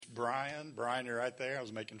Brian. Brian, you're right there. I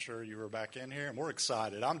was making sure you were back in here. And we're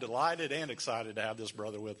excited. I'm delighted and excited to have this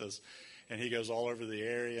brother with us. And he goes all over the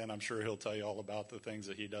area, and I'm sure he'll tell you all about the things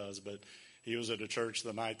that he does. But he was at a church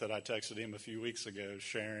the night that I texted him a few weeks ago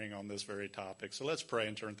sharing on this very topic. So let's pray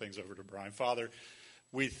and turn things over to Brian. Father,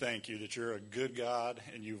 we thank you that you're a good God,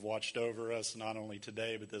 and you've watched over us not only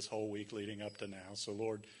today but this whole week leading up to now. So,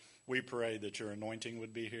 Lord, we pray that your anointing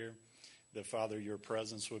would be here, that, Father, your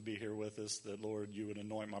presence would be here with us, that, Lord, you would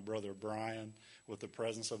anoint my brother Brian with the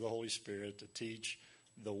presence of the Holy Spirit to teach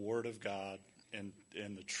the Word of God and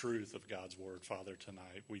the truth of God's Word, Father,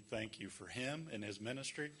 tonight. We thank you for him and his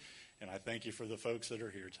ministry, and I thank you for the folks that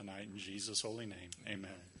are here tonight. In Jesus' holy name,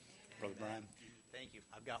 amen. Brother Brian. Thank you.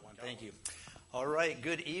 I've got one. Thank you. All right.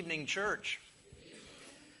 Good evening, church.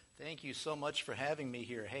 Thank you so much for having me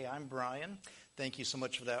here. Hey, I'm Brian. Thank you so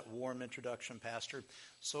much for that warm introduction, Pastor.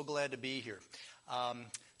 So glad to be here.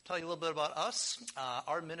 Tell you a little bit about us.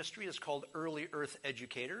 Our ministry is called Early Earth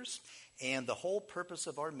Educators, and the whole purpose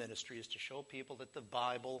of our ministry is to show people that the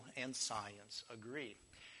Bible and science agree.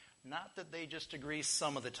 Not that they just agree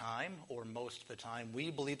some of the time or most of the time.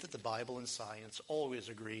 We believe that the Bible and science always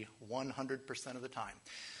agree 100% of the time.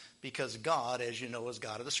 Because God, as you know, is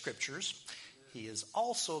God of the Scriptures. He is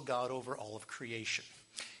also God over all of creation.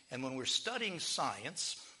 And when we're studying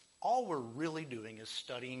science, all we're really doing is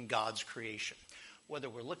studying God's creation.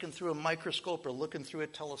 Whether we're looking through a microscope or looking through a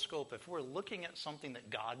telescope, if we're looking at something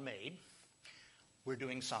that God made, we're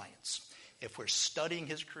doing science. If we're studying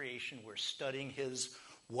his creation, we're studying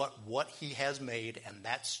what he has made, and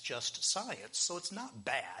that's just science. So it's not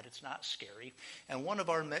bad, it's not scary. And one of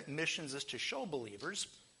our missions is to show believers,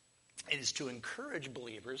 it is to encourage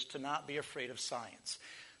believers to not be afraid of science.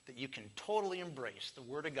 That you can totally embrace the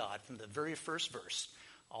Word of God from the very first verse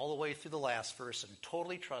all the way through the last verse and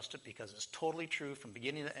totally trust it because it's totally true from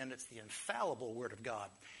beginning to end. It's the infallible Word of God.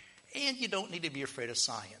 And you don't need to be afraid of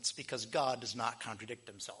science because God does not contradict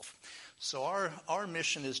himself. So our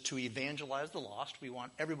mission is to evangelize the lost. We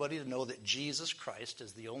want everybody to know that Jesus Christ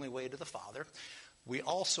is the only way to the Father. We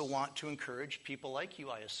also want to encourage people like you.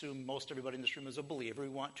 I assume most everybody in this room is a believer. We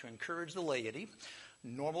want to encourage the laity,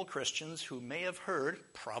 normal Christians who may have heard,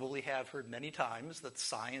 probably have heard many times, that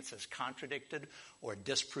science has contradicted or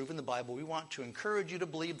disproven the Bible. We want to encourage you to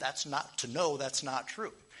believe that's not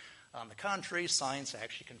true. On the contrary, science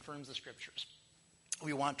actually confirms the Scriptures.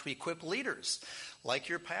 We want to equip leaders like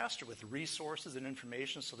your pastor with resources and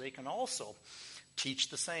information so they can also teach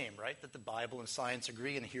the same, right? That the Bible and science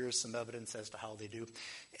agree, and here's some evidence as to how they do.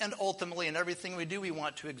 And ultimately, in everything we do, we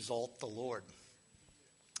want to exalt the Lord.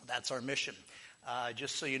 That's our mission.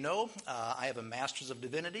 Just so you know, I have a Master's of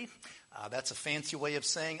Divinity. That's a fancy way of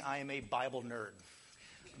saying I am a Bible nerd.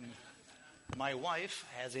 My wife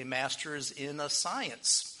has a Master's in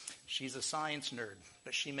science. She's a science nerd,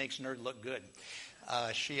 but she makes nerd look good.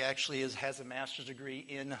 She actually has a master's degree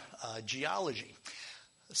in geology.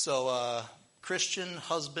 So Christian,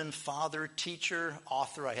 husband, father, teacher,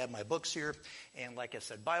 author. I have my books here. And like I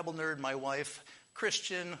said, Bible nerd, my wife.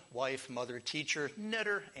 Christian, wife, mother, teacher,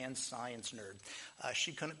 knitter, and science nerd.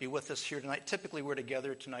 She couldn't be with us here tonight. Typically we're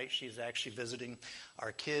together tonight. She's actually visiting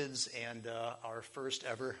our kids and our first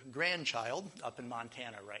ever grandchild up in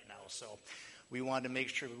Montana right now. So we wanted to make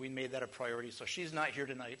sure that we made that a priority. So she's not here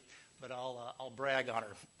tonight, but I'll brag on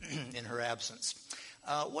her in her absence.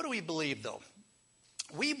 What do we believe, though?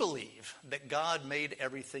 We believe that God made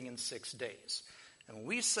everything in 6 days. And when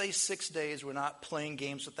we say 6 days, we're not playing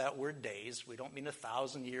games with that word days. We don't mean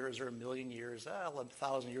 1,000 years or 1,000,000 years.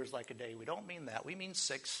 1,000 years like a day. We don't mean that. We mean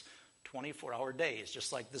 6 24-hour days,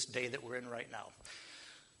 just like this day that we're in right now.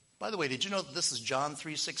 By the way, did you know that this is John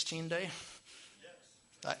 3:16 day?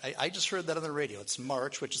 I just heard that on the radio. It's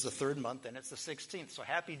March, which is the third month, and it's the 16th. So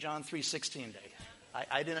happy John 3:16 day.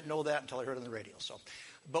 I didn't know that until I heard it on the radio.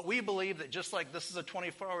 But we believe that just like this is a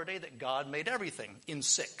 24-hour day, that God made everything in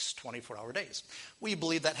 6 24-hour days. We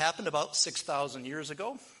believe that happened about 6,000 years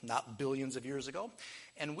ago, not billions of years ago.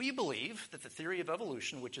 And we believe that the theory of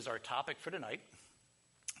evolution, which is our topic for tonight,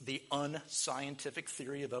 the unscientific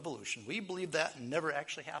theory of evolution, we believe that never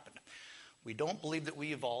actually happened. We don't believe that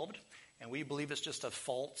we evolved. And we believe it's just a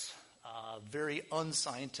false, very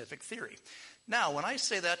unscientific theory. Now, when I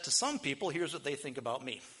say that to some people, here's what they think about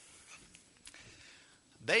me.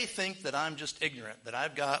 They think that I'm just ignorant, that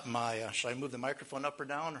I've got my, should I move the microphone up or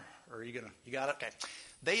down? Or are you going to, you got it? Okay.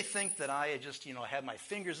 They think that I just, have my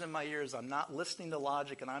fingers in my ears, I'm not listening to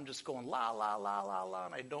logic, and I'm just going la, la, la, la, la,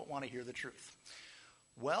 and I don't want to hear the truth.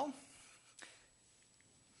 Well,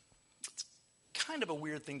 kind of a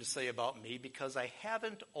weird thing to say about me because I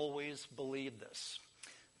haven't always believed this.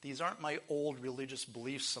 These aren't my old religious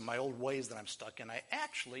beliefs and my old ways that I'm stuck in. I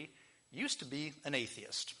actually used to be an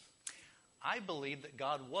atheist. I believed that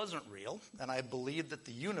God wasn't real, and I believed that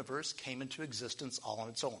the universe came into existence all on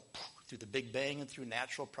its own, through the Big Bang and through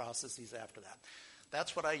natural processes after that.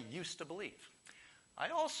 That's what I used to believe. I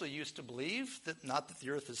also used to believe that not that the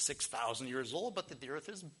earth is 6,000 years old, but that the earth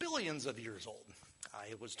is billions of years old.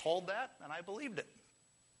 I was told that, and I believed it.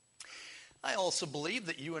 I also believe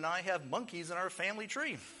that you and I have monkeys in our family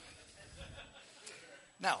tree.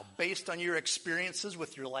 Now, based on your experiences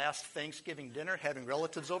with your last Thanksgiving dinner, having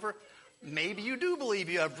relatives over, maybe you do believe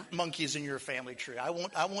you have monkeys in your family tree. I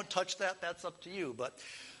won't touch that. That's up to you.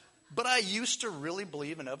 But I used to really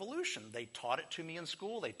believe in evolution. They taught it to me in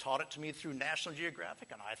school. They taught it to me through National Geographic,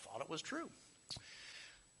 and I thought it was true.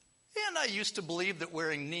 And I used to believe that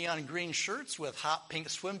wearing neon green shirts with hot pink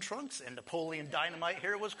swim trunks and Napoleon Dynamite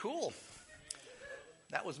hair was cool.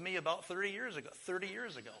 That was me about 30 years ago. 30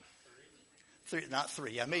 years ago. Not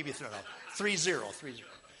 3. Yeah, maybe 3. No, 30.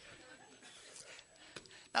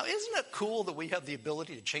 Now, isn't it cool that we have the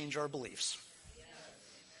ability to change our beliefs?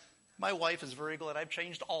 My wife is very glad I've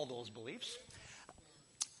changed all those beliefs.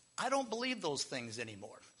 I don't believe those things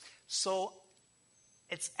anymore. So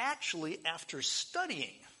it's actually after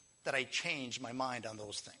studying that I changed my mind on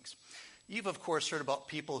those things. You've, of course, heard about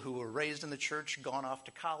people who were raised in the church, gone off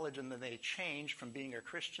to college, and then they changed from being a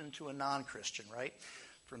Christian to a non-Christian, right?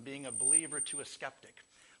 From being a believer to a skeptic.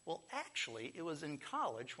 Well, actually, it was in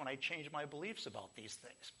college when I changed my beliefs about these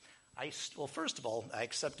things. Well, first of all, I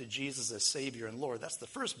accepted Jesus as Savior and Lord. That's the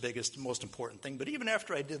first, biggest, most important thing. But even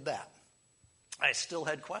after I did that, I still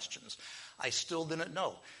had questions. I still didn't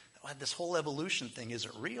know. This whole evolution thing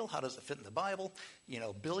isn't real. How does it fit in the Bible?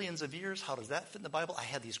 Billions of years, how does that fit in the Bible? I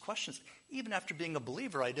had these questions. Even after being a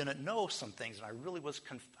believer, I didn't know some things, and I really was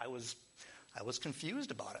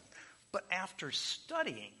confused about it. But after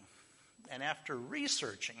studying and after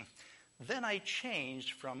researching, then I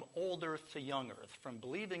changed from old earth to young earth, from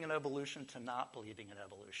believing in evolution to not believing in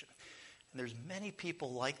evolution. And there's many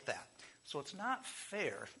people like that. So it's not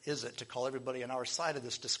fair, is it, to call everybody on our side of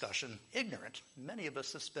this discussion ignorant. Many of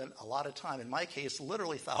us have spent a lot of time, in my case,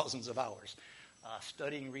 literally thousands of hours,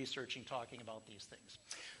 studying, researching, talking about these things.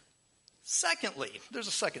 Secondly, there's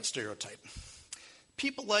a second stereotype.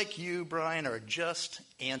 People like you, Brian, are just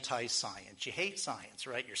anti-science. You hate science,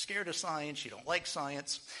 right? You're scared of science. You don't like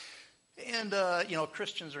science. And,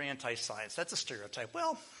 Christians are anti-science. That's a stereotype.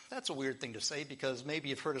 Well, that's a weird thing to say because maybe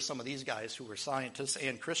you've heard of some of these guys who were scientists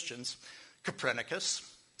and Christians. Copernicus,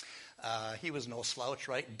 he was no slouch,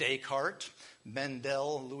 right? Descartes,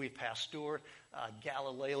 Mendel, Louis Pasteur,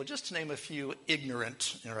 Galileo, just to name a few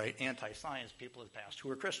ignorant, right, anti-science people of the past who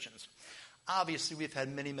were Christians. Obviously, we've had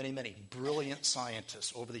many, many, many brilliant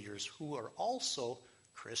scientists over the years who are also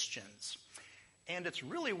Christians. And it's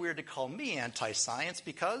really weird to call me anti-science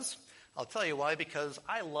because, I'll tell you why, because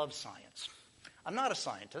I love science. I'm not a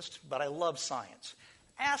scientist, but I love science.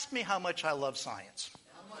 Ask me how much I love science.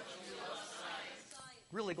 How much do you love science?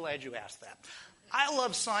 Really glad you asked that. I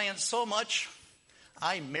love science so much,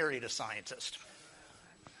 I married a scientist.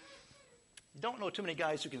 You don't know too many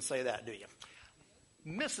guys who can say that, do you?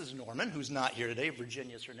 Mrs. Norman, who's not here today,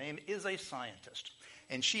 Virginia's her name, is a scientist.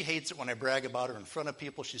 And she hates it when I brag about her in front of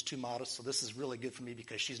people. She's too modest, so this is really good for me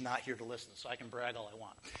because she's not here to listen, so I can brag all I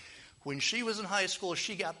want. When she was in high school,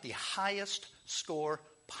 she got the highest score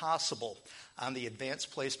possible on the advanced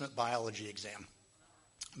placement biology exam.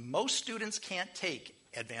 Most students can't take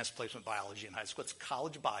advanced placement biology in high school. It's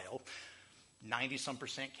college bio.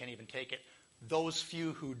 90-some% can't even take it. Those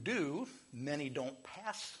few who do, many don't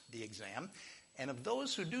pass the exam. And of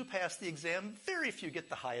those who do pass the exam, very few get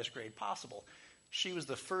the highest grade possible. She was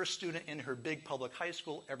the first student in her big public high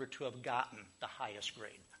school ever to have gotten the highest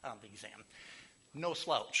grade on the exam. No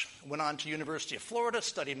slouch. Went on to University of Florida,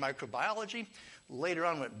 studied microbiology. Later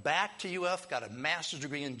on went back to UF, got a master's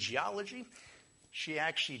degree in geology. She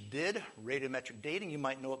actually did radiometric dating. You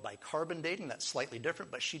might know it by carbon dating. That's slightly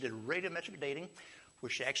different, but she did radiometric dating where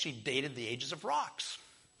she actually dated the ages of rocks.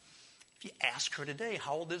 If you ask her today,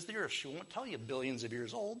 how old is the Earth? She won't tell you billions of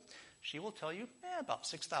years old. She will tell you, about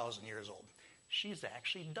 6,000 years old. She's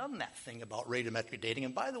actually done that thing about radiometric dating.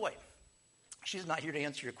 And by the way, she's not here to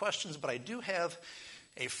answer your questions, but I do have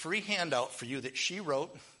a free handout for you that she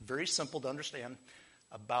wrote, very simple to understand,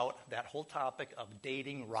 about that whole topic of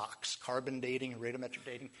dating rocks, carbon dating, radiometric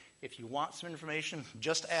dating. If you want some information,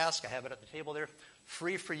 just ask. I have it at the table there.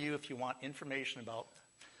 Free for you if you want information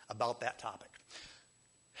about that topic.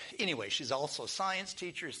 Anyway, she's also a science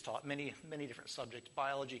teacher. She's taught many, many different subjects,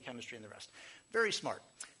 biology, chemistry, and the rest. Very smart.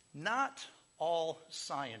 Not all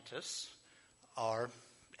scientists are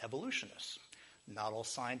evolutionists. Not all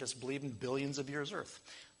scientists believe in billions of years Earth.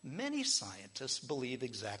 Many scientists believe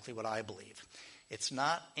exactly what I believe. It's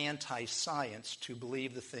not anti-science to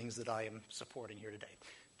believe the things that I am supporting here today.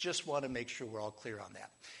 Just want to make sure we're all clear on that.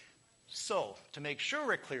 So, to make sure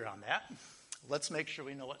we're clear on that, let's make sure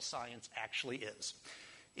we know what science actually is.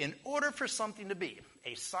 In order for something to be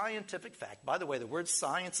a scientific fact, by the way, the word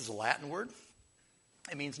science is a Latin word.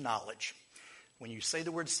 It means knowledge. When you say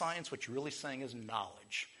the word science, what you're really saying is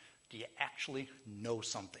knowledge. Do you actually know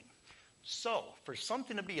something? So, for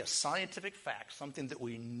something to be a scientific fact, something that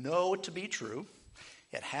we know to be true,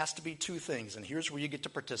 it has to be two things, and here's where you get to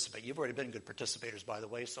participate. You've already been good participators, by the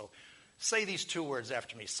way, so say these two words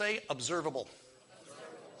after me. Say observable.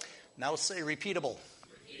 Now say repeatable.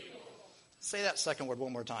 Say that second word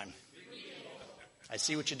one more time. I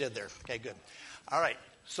see what you did there. Okay, good. All right,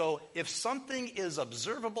 so if something is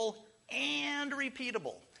observable and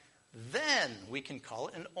repeatable, then we can call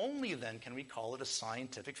it, and only then can we call it a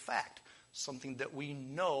scientific fact, something that we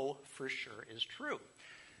know for sure is true.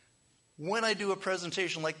 When I do a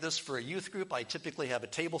presentation like this for a youth group, I typically have a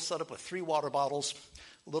table set up with 3 water bottles,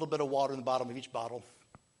 a little bit of water in the bottom of each bottle,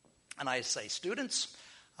 and I say, students,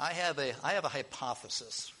 I have a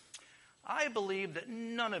hypothesis. I believe that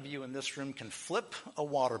none of you in this room can flip a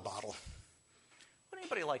water bottle. Would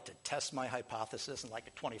anybody like to test my hypothesis? And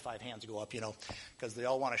like 25 hands go up, because they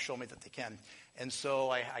all want to show me that they can. And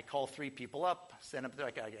so I call 3 people up, stand up there,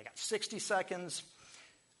 I got 60 seconds.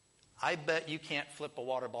 I bet you can't flip a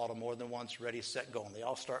water bottle more than once. Ready, set, go. And they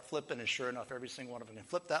all start flipping, and sure enough, every single one of them can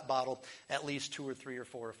flip that bottle at least 2 or 3 or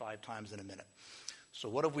 4 or 5 times in a minute. So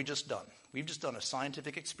what have we just done? We've just done a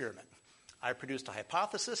scientific experiment. I produced a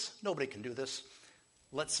hypothesis. Nobody can do this.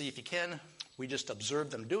 Let's see if you can. We just observed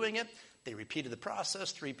them doing it. They repeated the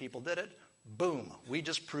process. 3 people did it. Boom. We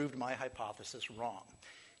just proved my hypothesis wrong.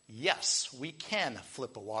 Yes, we can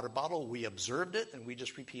flip a water bottle. We observed it, and we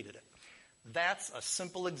just repeated it. That's a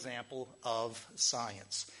simple example of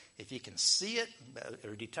science. If you can see it,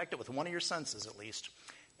 or detect it with one of your senses at least,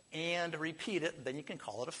 and repeat it, then you can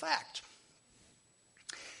call it a fact.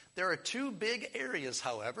 There are 2 big areas,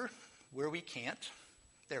 however, where we can't.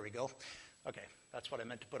 There we go. Okay, that's what I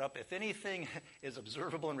meant to put up. If anything is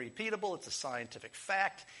observable and repeatable, it's a scientific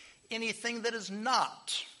fact. Anything that is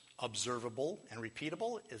not observable and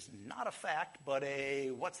repeatable is not a fact, but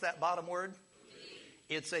what's that bottom word?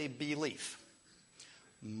 It's a belief.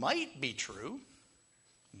 Might be true,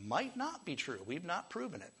 might not be true. We've not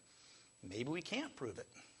proven it. Maybe we can't prove it,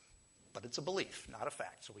 but it's a belief, not a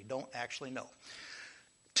fact, so we don't actually know.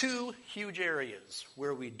 2 huge areas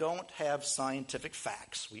where we don't have scientific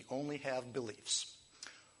facts. We only have beliefs.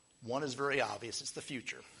 One is very obvious. It's the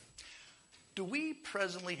future. Do we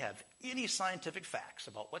presently have any scientific facts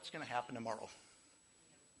about what's going to happen tomorrow?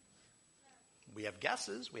 We have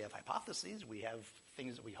guesses. We have hypotheses. We have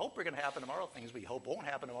things that we hope are going to happen tomorrow, things we hope won't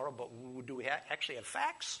happen tomorrow, but do we actually have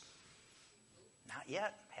facts? Not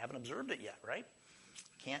yet. Haven't observed it yet, right?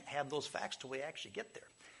 Can't have those facts till we actually get there.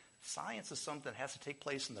 Science is something that has to take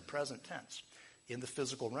place in the present tense, in the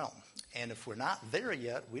physical realm. And if we're not there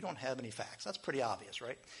yet, we don't have any facts. That's pretty obvious,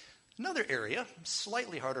 right? Another area,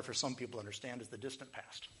 slightly harder for some people to understand, is the distant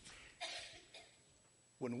past.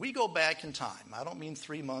 When we go back in time, I don't mean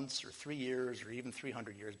 3 months or 3 years or even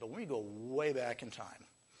 300 years, but when we go way back in time,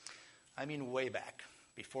 I mean way back,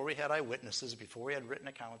 before we had eyewitnesses, before we had written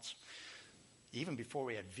accounts, even before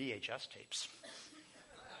we had VHS tapes.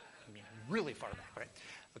 I mean, really far back, right?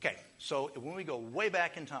 Okay, so when we go way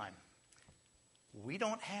back in time, we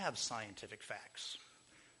don't have scientific facts.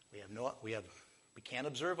 We can't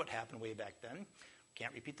observe what happened way back then. We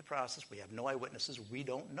can't repeat the process. We have no eyewitnesses. We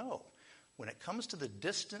don't know. When it comes to the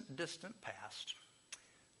distant past,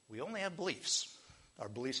 we only have beliefs. Our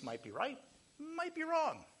beliefs might be right, might be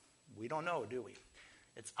wrong. We don't know, do we?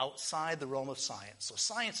 It's outside the realm of science. So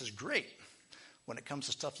science is great when it comes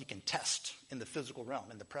to stuff you can test in the physical realm,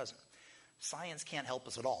 in the present. Science can't help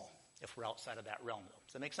us at all if we're outside of that realm, though.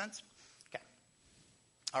 Does that make sense? Okay.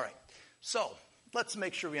 All right. So let's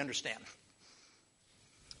make sure we understand.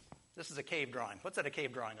 This is a cave drawing. What's that a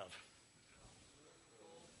cave drawing of?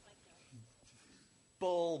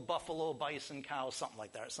 Bull, buffalo, bison, cow, something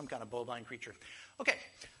like that. Some kind of bovine creature. Okay.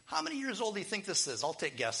 How many years old do you think this is? I'll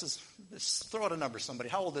take guesses. Just throw out a number, somebody.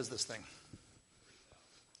 How old is this thing?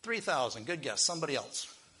 3,000. Good guess. Somebody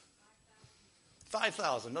else.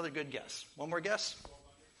 5,000. Another good guess. One more guess?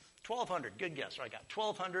 1,200. Good guess. I got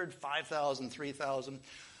 1,200, 5,000, 3,000.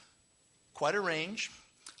 Quite a range.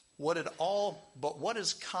 What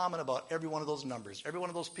is common about every one of those numbers? Every one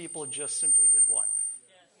of those people just simply did what?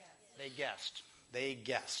 They guessed. They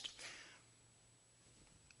guessed.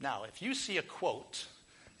 Now, if you see a quote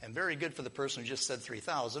and very good for the person who just said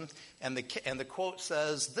 3,000. And the quote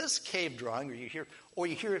says, this cave drawing, or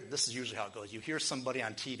you hear, this is usually how it goes. You hear somebody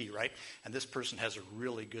on TV, right? And this person has a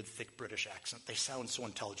really good, thick British accent. They sound so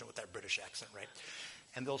intelligent with that British accent, right?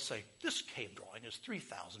 And they'll say, this cave drawing is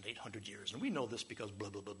 3,800 years. And we know this because blah,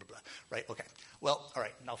 blah, blah, blah, blah. Right? Okay. Well, all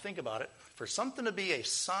right. Now think about it. For something to be a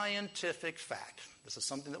scientific fact, this is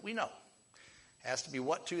something that we know. It has to be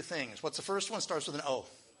what two things? What's the first one? Starts with an O.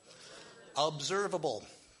 Observable.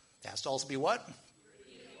 It has to also be what?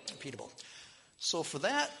 Repeatable. So for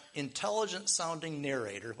that intelligent-sounding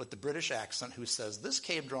narrator with the British accent who says, this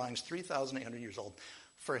cave drawing is 3,800 years old,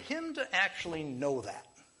 for him to actually know that,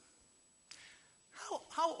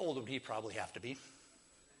 how old would he probably have to be?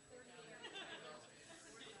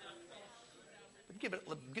 Give it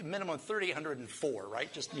a minimum 3,804,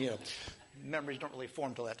 right? Just, memories don't really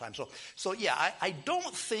form till that time. So yeah, I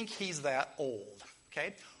don't think he's that old,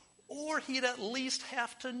 okay? Or he'd at least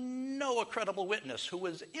have to know a credible witness who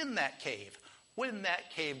was in that cave when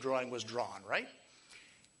that cave drawing was drawn, right?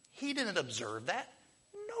 He didn't observe that.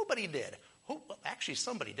 Nobody did. Actually,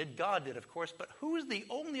 somebody did. God did, of course. But who is the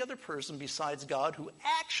only other person besides God who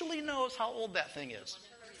actually knows how old that thing is?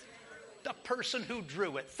 The person who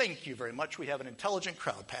drew it. Thank you very much. We have an intelligent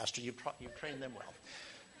crowd, Pastor. You've trained them well.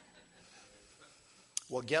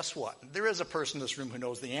 Well, guess what? There is a person in this room who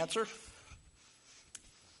knows the answer.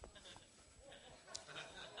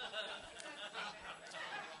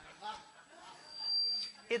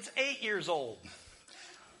 It's 8 years old.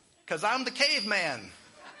 Because I'm the caveman.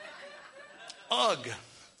 Ugh.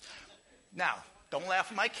 Now, don't laugh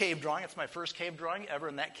at my cave drawing. It's my first cave drawing ever,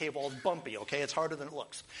 and that cave wall is bumpy, okay? It's harder than it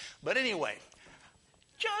looks. But anyway,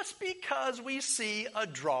 just because we see a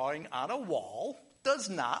drawing on a wall does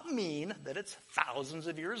not mean that it's thousands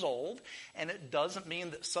of years old, and it doesn't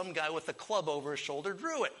mean that some guy with a club over his shoulder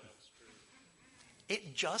drew it.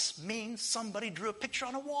 It just means somebody drew a picture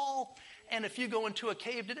on a wall. And if you go into a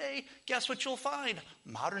cave today, guess what you'll find?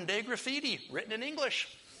 Modern-day graffiti written in English.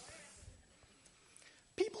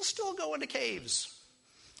 People still go into caves.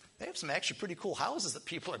 They have some actually pretty cool houses that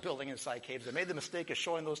people are building inside caves. I made the mistake of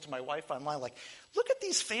showing those to my wife online. Like, look at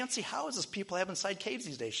these fancy houses people have inside caves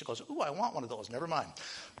these days. She goes, ooh, I want one of those. Never mind.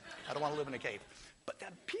 I don't want to live in a cave. But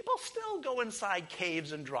people still go inside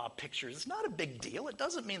caves and draw pictures. It's not a big deal. It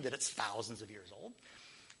doesn't mean that it's thousands of years old.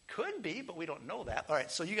 Could be, but we don't know that. All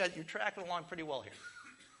right, so you're tracking along pretty well here.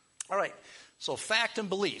 All right, so fact and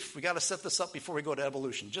belief. We got to set this up before we go to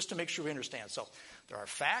evolution, just to make sure we understand. So there are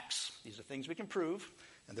facts. These are things we can prove.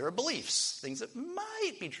 And there are beliefs, things that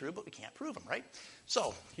might be true, but we can't prove them, right?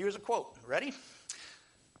 So here's a quote. Ready?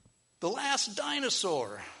 The last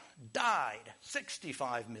dinosaur died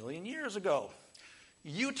 65 million years ago.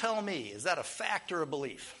 You tell me, is that a fact or a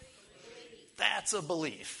belief? That's a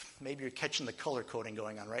belief. Maybe you're catching the color coding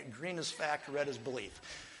going on, right? Green is fact, red is belief.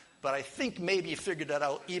 But I think maybe you figured that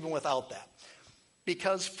out even without that.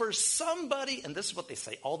 Because for somebody, and this is what they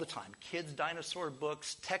say all the time, kids' dinosaur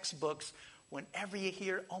books, textbooks, whenever you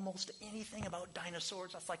hear almost anything about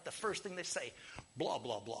dinosaurs, that's like the first thing they say. Blah,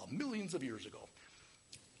 blah, blah, millions of years ago.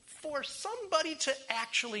 For somebody to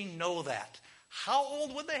actually know that, how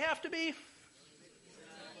old would they have to be?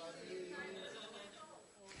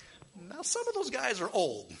 Now, some of those guys are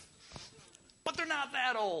old, but they're not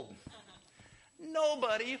that old.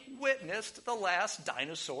 Nobody witnessed the last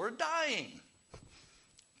dinosaur dying.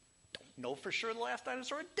 Don't know for sure the last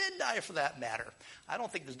dinosaur did die, for that matter. I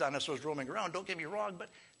don't think there's dinosaurs roaming around, don't get me wrong, but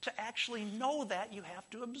to actually know that, you have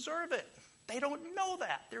to observe it. They don't know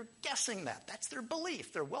that. They're guessing that. That's their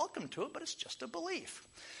belief. They're welcome to it, but it's just a belief.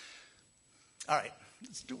 All right,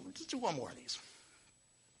 let's do one more of these.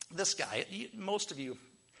 This guy,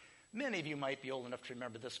 many of you might be old enough to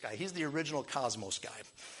remember this guy. He's the original Cosmos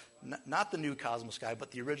guy. Not the new Cosmos guy,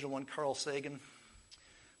 but the original one, Carl Sagan.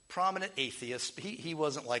 Prominent atheist. He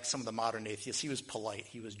wasn't like some of the modern atheists. He was polite.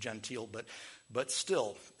 He was genteel. But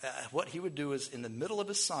still, what he would do is in the middle of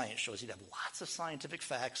his science shows, he'd have lots of scientific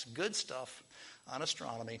facts, good stuff on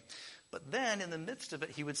astronomy. But then in the midst of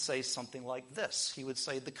it, he would say something like this. He would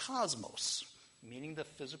say the cosmos, meaning the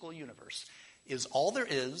physical universe, is all there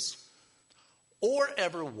is, or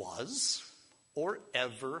ever was, or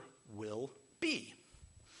ever will be.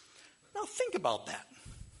 Now think about that.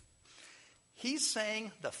 He's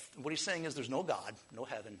saying, what he's saying is there's no God, no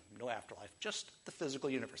heaven, no afterlife, just the physical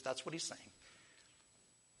universe. That's what he's saying.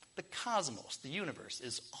 The cosmos, the universe,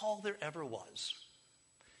 is all there ever was.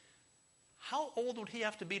 How old would he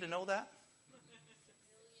have to be to know that?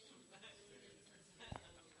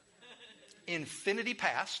 Infinity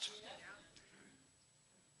past.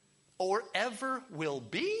 Or ever will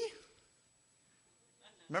be?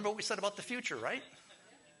 Remember what we said about the future, right?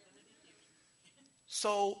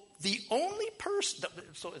 So the only person,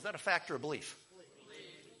 so is that a fact or a belief?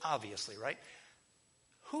 Obviously, right?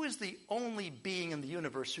 Who is the only being in the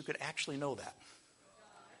universe who could actually know that?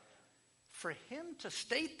 For him to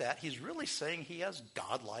state that, he's really saying he has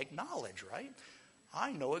godlike knowledge, right?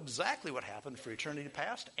 I know exactly what happened for eternity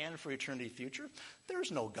past and for eternity future. There's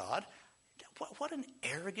no God. What an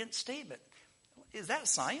arrogant statement. Is that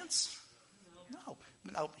science? No.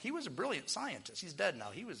 Now, he was a brilliant scientist. He's dead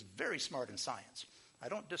now. He was very smart in science. I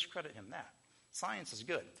don't discredit him that. Science is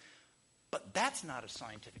good. But that's not a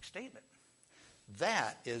scientific statement.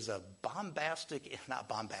 That is a bombastic, not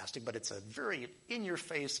bombastic, but it's a very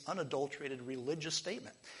in-your-face, unadulterated religious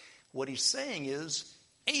statement. What he's saying is,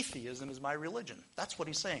 atheism is my religion. That's what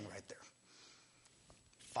he's saying right there.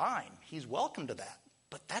 Fine, he's welcome to that,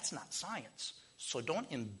 but that's not science. So don't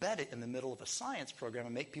embed it in the middle of a science program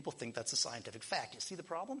and make people think that's a scientific fact. You see the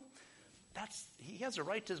problem? He has a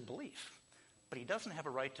right to his belief, but he doesn't have a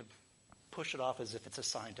right to push it off as if it's a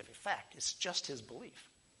scientific fact. It's just his belief.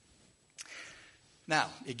 Now,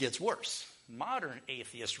 it gets worse. Modern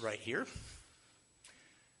atheists right here.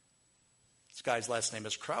 This guy's last name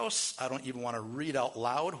is Krauss. I don't even want to read out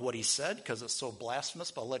loud what he said because it's so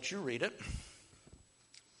blasphemous, but I'll let you read it.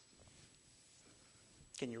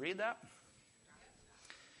 Can you read that?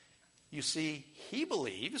 You see, he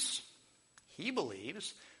believes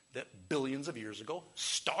that billions of years ago,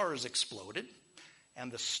 stars exploded,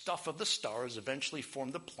 and the stuff of the stars eventually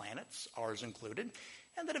formed the planets, ours included,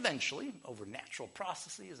 and that eventually, over natural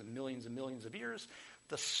processes and millions of years,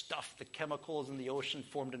 the stuff, the chemicals in the ocean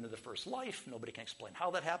formed into the first life. Nobody can explain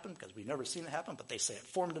how that happened because we've never seen it happen, but they say it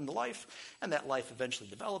formed into life, and that life eventually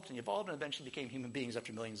developed and evolved and eventually became human beings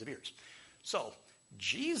after millions of years. So,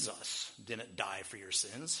 Jesus didn't die for your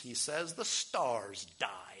sins. He says the stars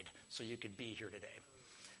died so you could be here today.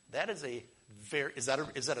 That is is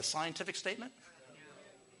that a scientific statement?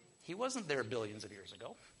 He wasn't there billions of years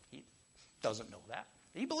ago. He doesn't know that.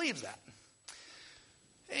 He believes that.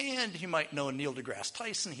 And you might know Neil deGrasse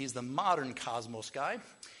Tyson. He's the modern cosmos guy.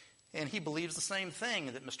 And he believes the same thing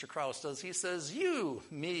that Mr. Krauss does. He says, you,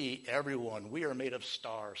 me, everyone, we are made of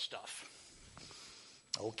star stuff.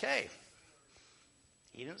 Okay.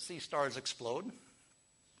 He didn't see stars explode.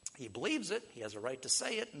 He believes it. He has a right to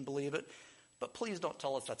say it and believe it. But please don't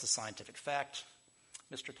tell us that's a scientific fact.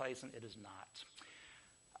 Mr. Tyson, it is not.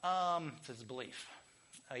 It's his belief.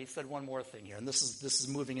 He said one more thing here, and this is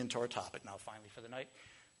moving into our topic now finally for the night.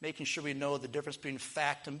 Making sure we know the difference between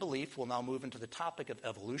fact and belief. We'll now move into the topic of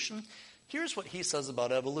evolution. Here's what he says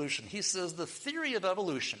about evolution. He says the theory of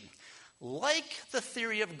evolution, like the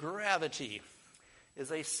theory of gravity,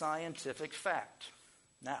 is a scientific fact.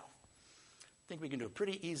 Now, I think we can do a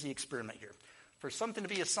pretty easy experiment here. For something to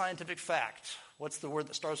be a scientific fact, what's the word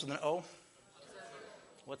that starts with an O?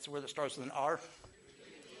 What's the word that starts with an R?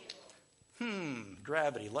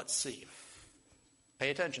 Gravity. Let's see. Pay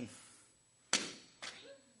attention.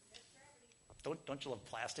 Don't you love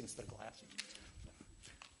plastic instead of glass?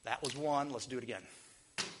 That was one. Let's do it again.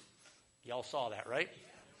 Y'all saw that, right?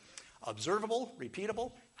 Observable,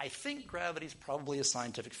 repeatable. I think gravity is probably a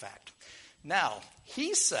scientific fact. Now,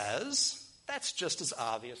 he says that's just as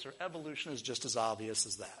obvious, or evolution is just as obvious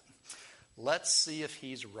as that. Let's see if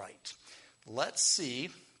he's right. Let's see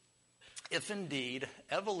if indeed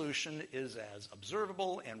evolution is as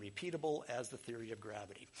observable and repeatable as the theory of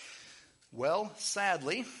gravity. Well,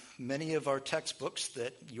 sadly, many of our textbooks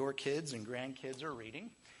that your kids and grandkids are reading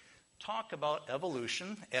talk about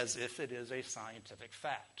evolution as if it is a scientific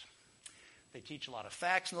fact. They teach a lot of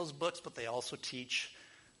facts in those books, but they also teach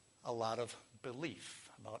a lot of belief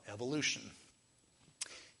about evolution.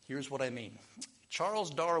 Here's what I mean.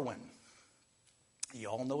 Charles Darwin, you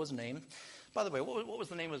all know his name. By the way, what was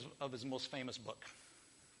the name of his most famous book?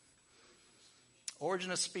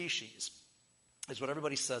 Origin of Species is what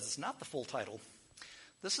everybody says. It's not the full title.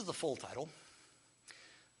 This is the full title.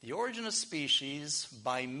 The Origin of Species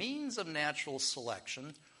by means of natural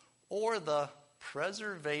selection or the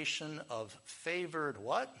preservation of favored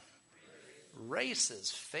what?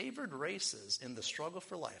 Races. Favored races in the struggle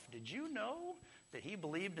for life. Did you know that he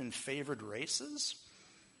believed in favored races?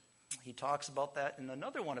 He talks about that in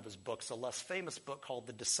another one of his books, a less famous book called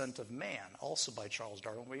The Descent of Man, also by Charles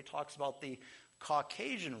Darwin, where he talks about the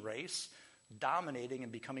Caucasian race dominating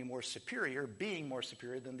and becoming more superior, being more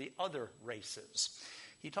superior than the other races.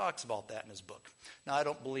 He talks about that in his book. Now, I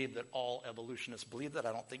don't believe that all evolutionists believe that.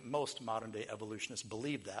 I don't think most modern-day evolutionists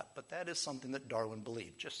believe that, but that is something that Darwin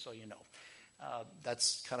believed, just so you know.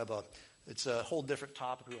 That's kind of it's a whole different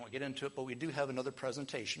topic. We won't get into it, but we do have another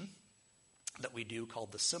presentation that we do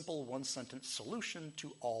called the Simple One-Sentence Solution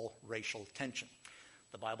to All Racial Tension.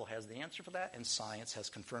 The Bible has the answer for that, and science has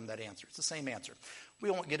confirmed that answer. It's the same answer.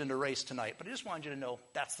 We won't get into race tonight, but I just wanted you to know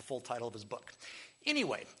that's the full title of his book.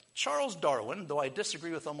 Anyway, Charles Darwin, though I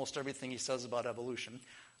disagree with almost everything he says about evolution,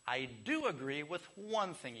 I do agree with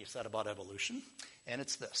one thing he said about evolution, and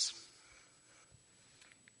it's this.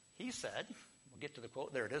 He said, we'll get to the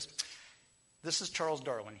quote, there it is. This is Charles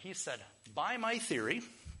Darwin. He said, by my theory,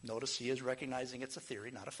 notice he is recognizing it's a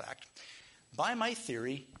theory, not a fact. By my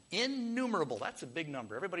theory, innumerable, that's a big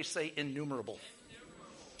number. Everybody say innumerable.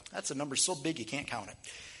 That's a number so big you can't count it.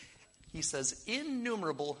 He says,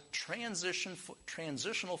 innumerable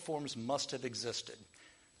transitional forms must have existed.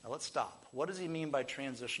 Now let's stop. What does he mean by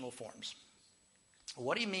transitional forms?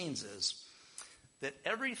 What he means is that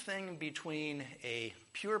everything between a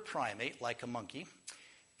pure primate, like a monkey,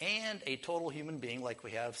 and a total human being, like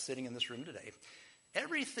we have sitting in this room today,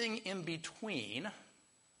 everything in between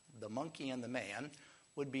the monkey and the man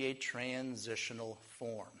would be a transitional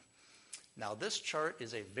form. Now, this chart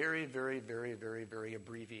is a very, very, very, very, very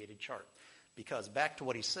abbreviated chart. Because back to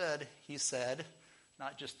what he said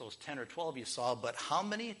not just those 10 or 12 you saw, but how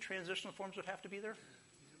many transitional forms would have to be there?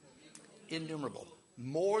 Innumerable.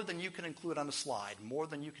 More than you can include on a slide, more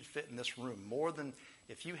than you could fit in this room, more than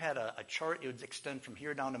if you had a chart, it would extend from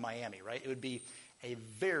here down to Miami, right? It would be a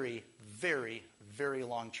very, very, very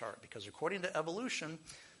long chart because according to evolution,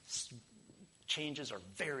 changes are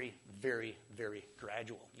very, very, very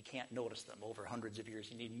gradual. You can't notice them over hundreds of years.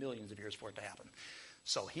 You need millions of years for it to happen.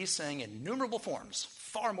 So he's saying innumerable forms,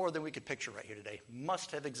 far more than we could picture right here today,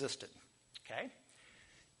 must have existed. Okay?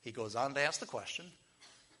 He goes on to ask the question,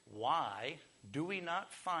 why do we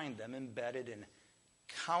not find them embedded in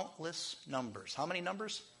countless numbers? How many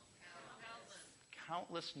numbers?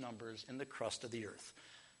 Countless numbers in the crust of the earth.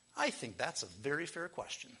 I think that's a very fair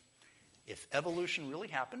question. If evolution really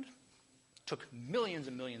happened, took millions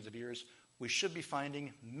and millions of years, we should be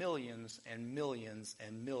finding millions and millions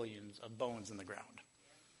and millions of bones in the ground.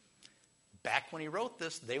 Back when he wrote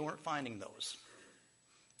this, they weren't finding those.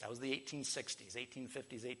 That was the 1860s,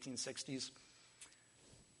 1850s, 1860s,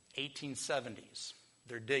 1870s.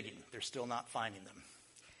 They're digging. They're still not finding them.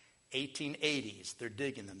 1880s, they're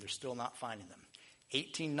digging them. They're still not finding them.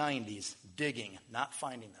 1890s, digging, not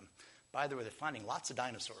finding them. By the way, they're finding lots of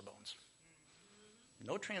dinosaur bones.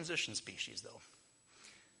 No transition species, though.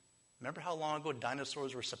 Remember how long ago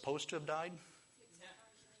dinosaurs were supposed to have died?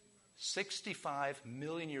 65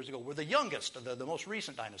 million years ago. We're the youngest of the most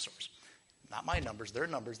recent dinosaurs. Not my numbers, their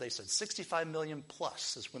numbers. They said 65 million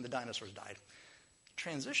plus is when the dinosaurs died.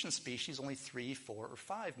 Transition species only 3, 4, or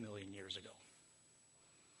 5 million years ago.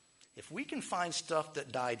 If we can find stuff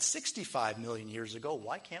that died 65 million years ago,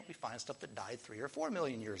 why can't we find stuff that died 3 or 4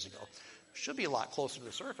 million years ago? Should be a lot closer to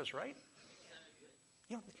the surface, right?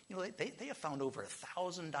 You know, they have found over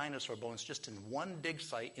 1,000 dinosaur bones just in one dig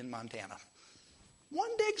site in Montana. One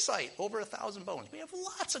dig site, over 1,000 bones. We have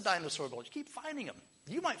lots of dinosaur bones. You keep finding them.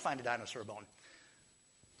 You might find a dinosaur bone.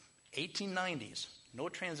 1890s, no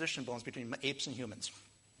transition bones between apes and humans.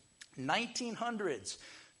 1900s,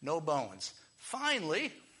 no bones.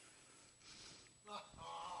 Finally,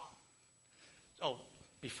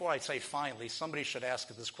 before I say finally, somebody should ask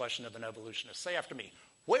this question of an evolutionist. Say after me,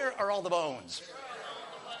 where are all the bones?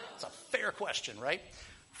 It's a fair question, right?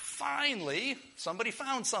 Finally, somebody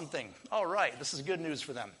found something. All right, this is good news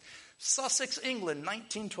for them. Sussex, England,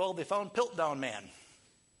 1912, they found Piltdown Man.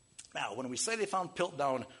 Now, when we say they found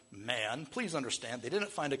Piltdown Man, please understand, they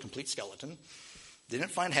didn't find a complete skeleton. They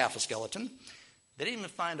didn't find half a skeleton. They didn't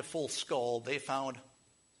even find a full skull. They found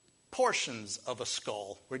portions of a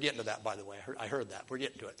skull. We're getting to that, by the way. I heard that. We're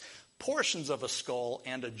getting to it. Portions of a skull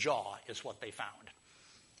and a jaw is what they found.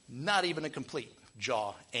 Not even a complete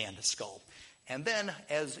jaw and skull. And then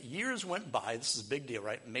as years went by, this is a big deal,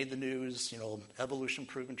 right? Made the news, evolution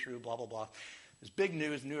proven true, blah, blah, blah. It's big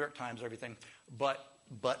news, New York Times, everything. But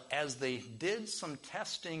as they did some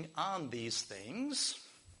testing on these things,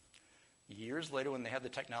 years later when they had the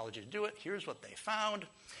technology to do it, here's what they found.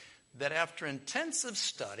 That after intensive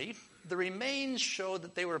study, the remains showed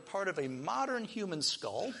that they were part of a modern human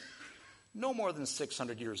skull, no more than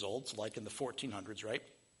 600 years old, so like in the 1400s, right?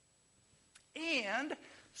 And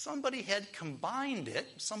somebody had combined it,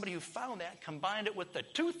 somebody who found that, combined it with the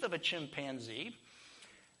tooth of a chimpanzee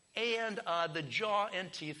and the jaw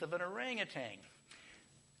and teeth of an orangutan.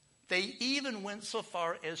 They even went so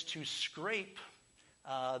far as to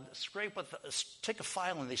take a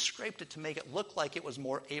file and they scraped it to make it look like it was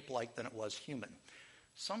more ape-like than it was human.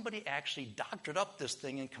 Somebody actually doctored up this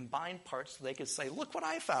thing and combined parts so they could say, look what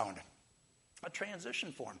I found, a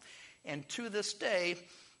transition form. And to this day,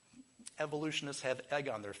 evolutionists have egg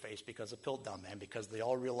on their face because of Piltdown Man, because they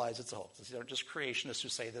all realize it's a hoax. These aren't just creationists who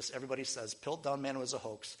say this. Everybody says Piltdown Man was a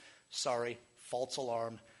hoax. Sorry, false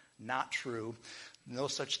alarm, not true. No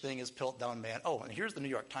such thing as Piltdown Man. Oh, and here's the New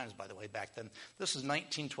York Times, by the way, back then. This is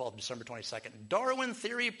 1912, December 22nd. Darwin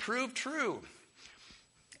theory proved true.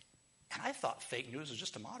 And I thought fake news was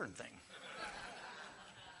just a modern thing.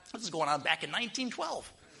 This is going on back in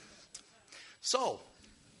 1912. So,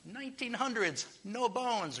 1900s, no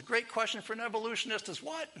bones. A great question for an evolutionist is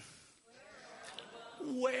what?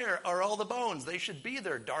 Where are all the bones? They should be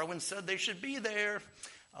there. Darwin said they should be there.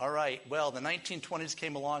 All right, well, the 1920s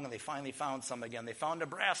came along and they finally found some again. They found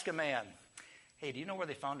Nebraska Man. Hey, do you know where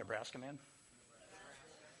they found Nebraska Man?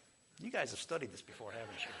 You guys have studied this before,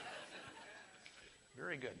 haven't you?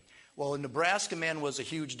 Very good. Well, Nebraska Man was a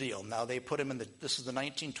huge deal. Now, they put him in this is the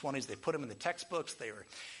 1920s, they put him in the textbooks,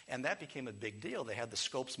 and that became a big deal. They had the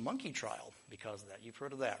Scopes monkey trial because of that. You've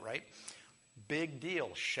heard of that, right? Big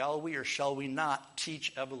deal. Shall we or shall we not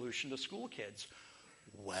teach evolution to school kids?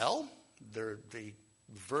 Well, the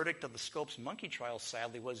verdict of the Scopes monkey trial,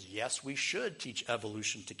 sadly, was yes, we should teach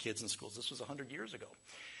evolution to kids in schools. This was 100 years ago.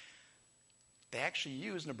 They actually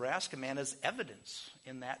used Nebraska Man as evidence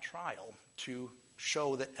in that trial to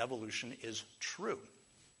show that evolution is true.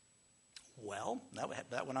 Well,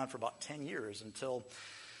 that went on for about 10 years until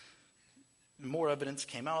more evidence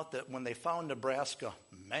came out that when they found Nebraska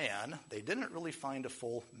Man, they didn't really find a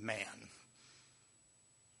full man.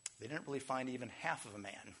 They didn't really find even half of a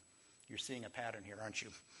man. You're seeing a pattern here, aren't you?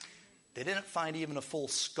 They didn't find even a full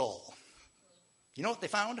skull. You know what they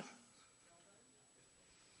found?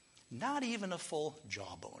 Not even a full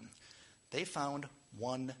jawbone. They found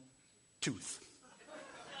one tooth.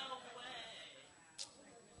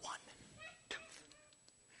 One tooth.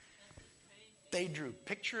 They drew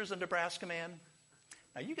pictures of Nebraska Man.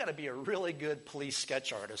 Now, you got to be a really good police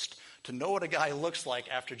sketch artist to know what a guy looks like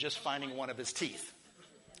after just finding one of his teeth.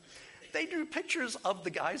 They drew pictures of the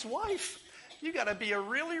guy's wife. You got to be a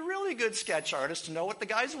really, really good sketch artist to know what the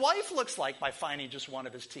guy's wife looks like by finding just one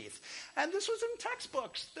of his teeth. And this was in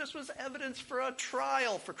textbooks. This was evidence for a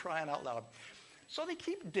trial, for crying out loud. So they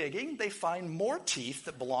keep digging. They find more teeth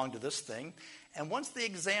that belong to this thing. And once they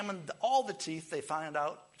examined all the teeth, they found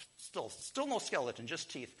out still no skeleton,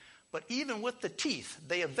 just teeth. But even with the teeth,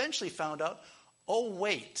 they eventually found out, oh,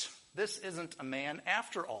 wait, this isn't a man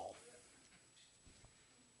after all.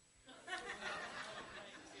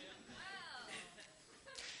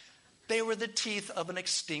 They were the teeth of an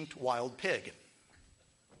extinct wild pig.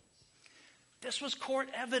 This was court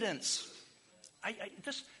evidence.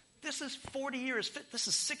 This is 40 years, this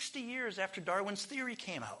is 60 years after Darwin's theory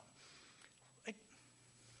came out.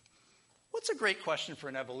 What's a great question for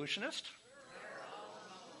an evolutionist?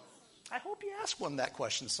 I hope you ask one that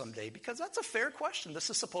question someday, because that's a fair question. This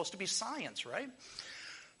is supposed to be science, right?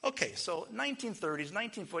 Okay, so 1930s,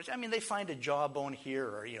 1940s, they find a jawbone here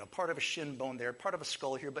or, part of a shin bone there, part of a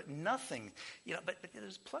skull here, but nothing, but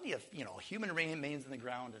there's plenty of, human remains in the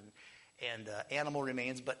ground and animal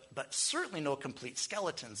remains, but certainly no complete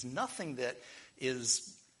skeletons, nothing that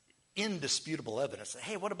is indisputable evidence.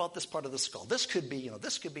 Hey, what about this part of the skull? This could be,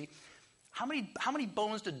 this could be. How many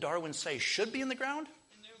bones did Darwin say should be in the ground?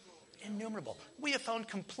 Innumerable. We have found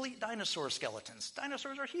complete dinosaur skeletons.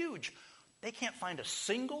 Dinosaurs are huge. They can't find a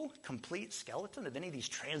single complete skeleton of any of these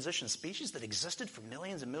transition species that existed for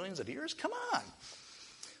millions and millions of years? Come on.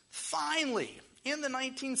 Finally, in the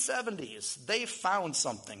 1970s, they found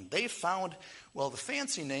something. They found, the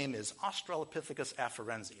fancy name is Australopithecus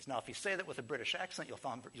afarensis. Now, if you say that with a British accent,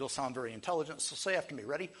 you'll sound very intelligent. So say after me.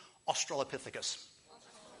 Ready? Australopithecus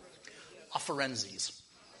afarensis.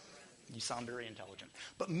 You sound very intelligent.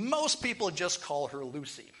 But most people just call her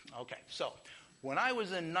Lucy. Okay, so when I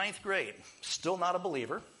was in 9th grade, still not a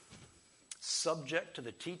believer, subject to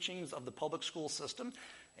the teachings of the public school system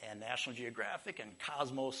and National Geographic and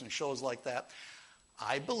Cosmos and shows like that,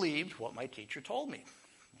 I believed what my teacher told me,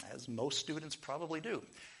 as most students probably do.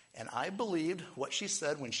 And I believed what she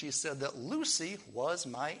said when she said that Lucy was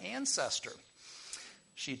my ancestor.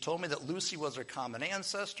 She told me that Lucy was her common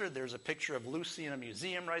ancestor. There's a picture of Lucy in a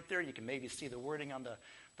museum right there. You can maybe see the wording on the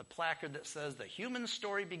placard that says, "The human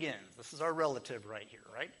story begins." This is our relative right here,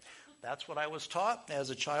 right? That's what I was taught as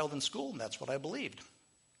a child in school, and that's what I believed.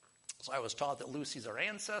 So I was taught that Lucy's our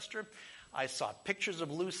ancestor. I saw pictures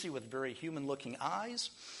of Lucy with very human-looking eyes.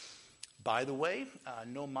 By the way,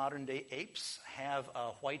 no modern-day apes have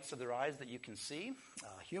whites of their eyes that you can see.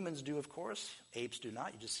 Humans do, of course. Apes do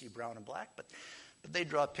not. You just see brown and black. But they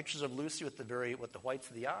draw pictures of Lucy with the whites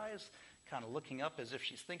of the eyes, kind of looking up as if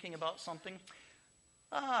she's thinking about something.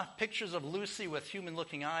 Pictures of Lucy with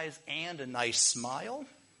human-looking eyes and a nice smile.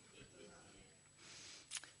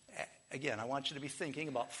 Again, I want you to be thinking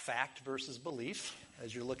about fact versus belief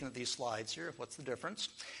as you're looking at these slides here. What's the difference?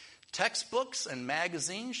 Textbooks and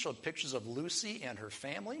magazines showed pictures of Lucy and her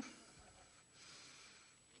family.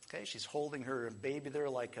 Okay, she's holding her baby there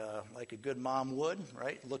like a good mom would,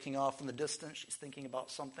 right? Looking off in the distance, she's thinking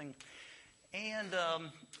about something. And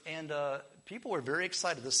people were very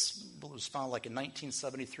excited. This was found like in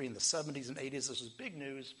 1973. In the 70s and 80s, this was big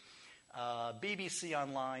news. BBC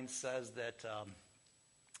Online says that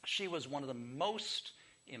she was one of the most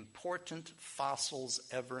important fossils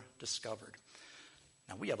ever discovered.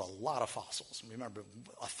 Now, we have a lot of fossils. Remember,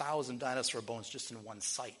 1,000 dinosaur bones just in one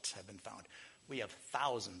site have been found. We have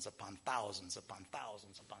thousands upon thousands upon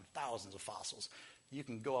thousands upon thousands of fossils. You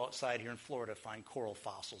can go outside here in Florida and find coral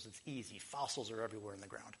fossils. It's easy. Fossils are everywhere in the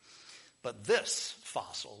ground. But this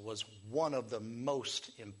fossil was one of the most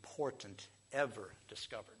important ever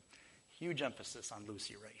discovered. Huge emphasis on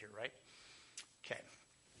Lucy right here, right? Okay.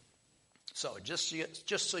 So just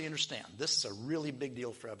so you understand, this is a really big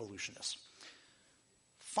deal for evolutionists.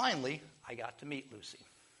 Finally, I got to meet Lucy.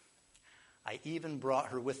 I even brought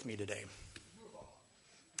her with me today.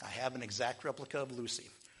 I have an exact replica of Lucy.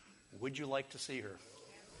 Would you like to see her?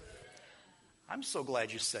 I'm so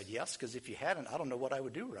glad you said yes, because if you hadn't, I don't know what I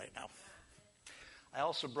would do right now. I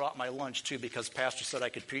also brought my lunch, too, because Pastor said I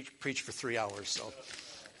could preach for 3 hours. So,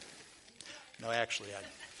 no, actually,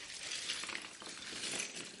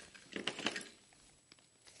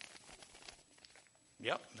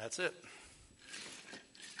 Yep, that's it.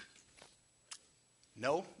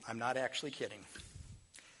 No, I'm not actually kidding.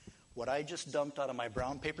 What I just dumped out of my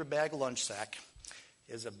brown paper bag lunch sack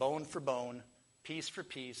is a bone for bone, piece for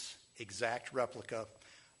piece, exact replica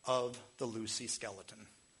of the Lucy skeleton.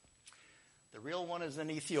 The real one is in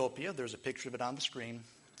Ethiopia. There's a picture of it on the screen.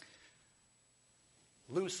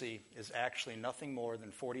 Lucy is actually nothing more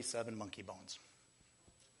than 47 monkey bones.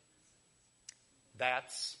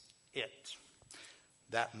 That's it.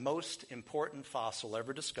 That most important fossil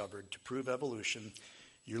ever discovered to prove evolution,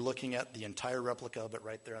 you're looking at the entire replica of it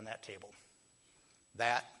right there on that table.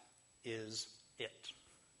 That is it.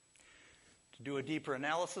 To do a deeper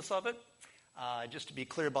analysis of it, just to be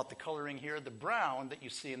clear about the coloring here, the brown that you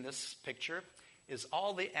see in this picture is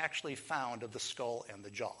all they actually found of the skull and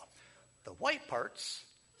the jaw. The white parts,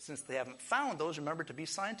 since they haven't found those, remember, to be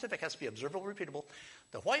scientific, has to be observable, repeatable.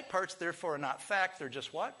 The white parts, therefore, are not fact. They're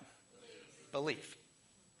just what? Belief.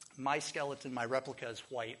 My skeleton, my replica is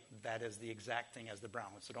white. That is the exact thing as the brown.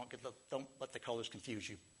 So don't let the colors confuse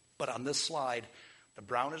you. But on this slide, the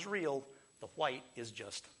brown is real. The white is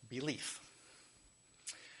just belief.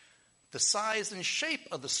 The size and shape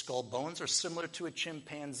of the skull bones are similar to a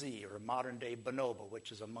chimpanzee or a modern-day bonobo,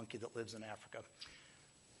 which is a monkey that lives in Africa.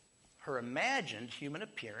 Her imagined human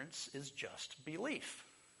appearance is just belief.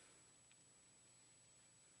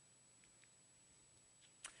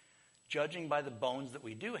 Judging by the bones that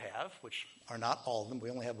we do have, which are not all of them, we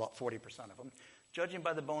only have about 40% of them, judging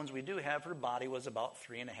by the bones we do have, her body was about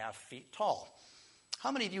 3.5 feet tall.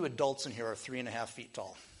 How many of you adults in here are 3.5 feet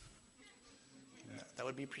tall? That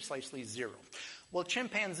would be precisely 0. Well,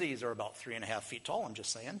 chimpanzees are about 3.5 feet tall, I'm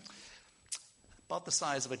just saying. About the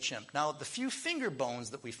size of a chimp. Now, the few finger bones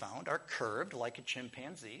that we found are curved like a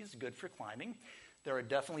chimpanzee's, good for climbing. There are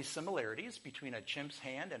definitely similarities between a chimp's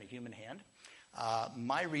hand and a human hand.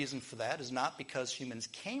 My reason for that is not because humans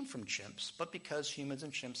came from chimps, but because humans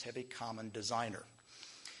and chimps have a common designer.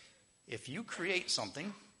 If you create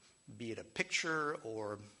something, be it a picture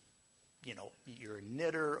or, you're a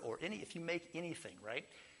knitter or if you make anything, right?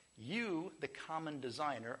 You, the common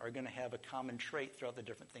designer, are going to have a common trait throughout the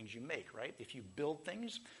different things you make, right? If you build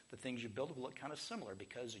things, the things you build will look kind of similar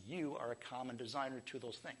because you are a common designer to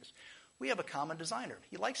those things. We have a common designer.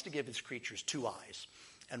 He likes to give his creatures 2 eyes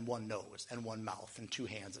and 1 nose and 1 mouth and 2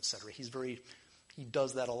 hands, etc. He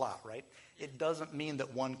does that a lot, right? It doesn't mean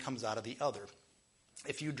that one comes out of the other.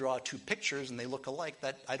 If you draw 2 pictures and they look alike,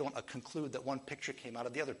 that I don't conclude that one picture came out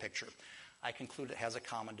of the other picture. I conclude it has a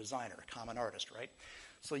common designer, a common artist, right?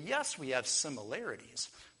 So yes, we have similarities,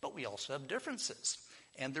 but we also have differences.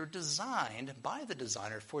 And they're designed by the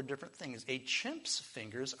designer for different things. A chimp's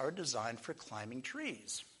fingers are designed for climbing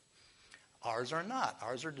trees. Ours are not.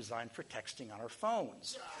 Ours are designed for texting on our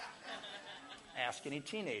phones. Ask any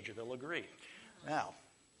teenager, they'll agree. Now,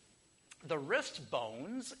 the wrist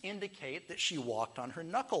bones indicate that she walked on her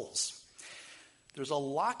knuckles. There's a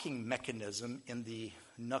locking mechanism in the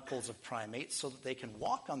knuckles of primates so that they can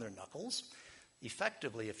walk on their knuckles.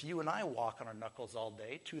 Effectively, if you and I walk on our knuckles all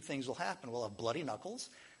day, 2 things will happen. We'll have bloody knuckles.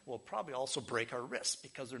 We'll probably also break our wrists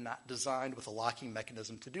because they're not designed with a locking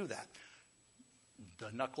mechanism to do that.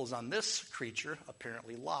 The knuckles on this creature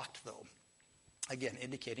apparently locked, though. again,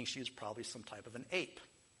 indicating she was probably some type of an ape.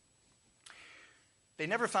 They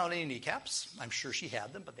never found any kneecaps. I'm sure she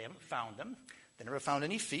had them, but they haven't found them. They never found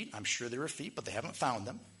any feet. I'm sure there were feet, but they haven't found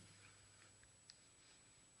them.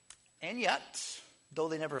 And yet, though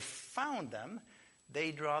they never found them,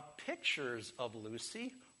 they draw pictures of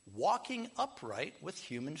Lucy walking upright with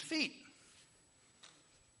human feet.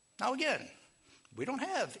 Now again, we don't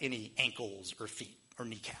have any ankles or feet or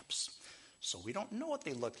kneecaps, so we don't know what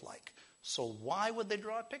they look like. So why would they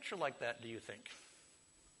draw a picture like that, do you think?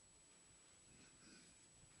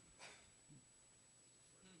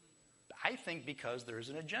 I think because there's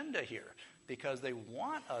an agenda here. Because they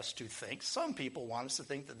want us to think, some people want us to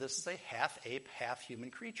think that this is a half ape, half human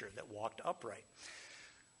creature that walked upright.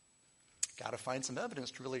 Got to find some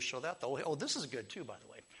evidence to really show that, though. Oh, this is good, too, by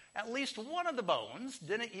the way. At least one of the bones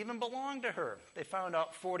didn't even belong to her. They found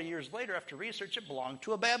out 40 years later, after research, it belonged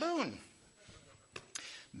to a baboon.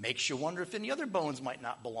 Makes you wonder if any other bones might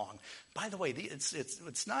not belong. By the way,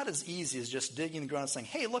 it's not as easy as just digging in the ground and saying,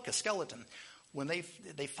 hey, look, a skeleton. When they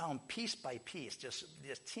found piece by piece, just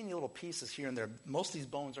teeny little pieces here and there, most of these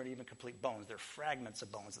bones aren't even complete bones. They're fragments of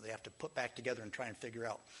bones that they have to put back together and try and figure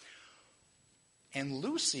out. And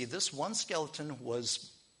Lucy, this one skeleton,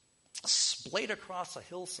 was splayed across a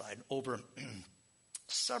hillside over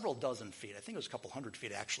several dozen feet. I think it was a couple hundred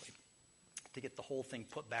feet, actually, to get the whole thing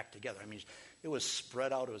put back together. I mean, it was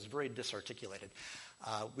spread out. It was very disarticulated.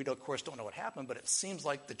 We, of course, don't know what happened, but it seems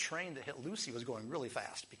like the train that hit Lucy was going really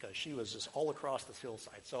fast because she was just all across this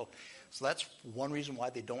hillside. So that's one reason why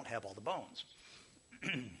they don't have all the bones.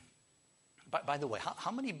 By the way,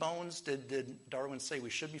 how many bones did Darwin say we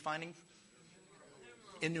should be finding?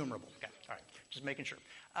 Innumerable. Okay, all right. Just making sure.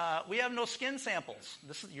 We have no skin samples.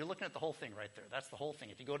 You're looking at the whole thing right there. That's the whole thing.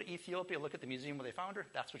 If you go to Ethiopia, look at the museum where they found her,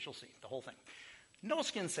 that's what you'll see, the whole thing. No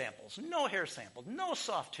skin samples, no hair samples, no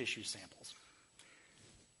soft tissue samples.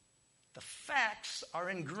 The facts are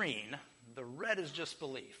in green. The red is just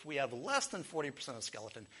belief. We have less than 40% of the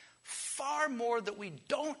skeleton, far more that we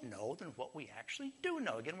don't know than what we actually do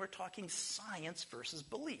know. Again, we're talking science versus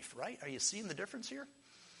belief, right? Are you seeing the difference here?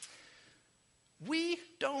 We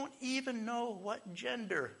don't even know what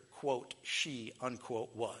gender, quote, she,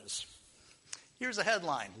 unquote, was. Here's a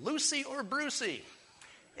headline, Lucy or Brucey?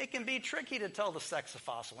 It can be tricky to tell the sex of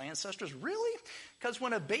fossil ancestors. Really? Because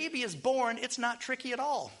when a baby is born, it's not tricky at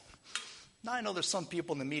all. Now, I know there's some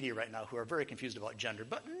people in the media right now who are very confused about gender,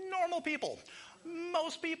 but normal people,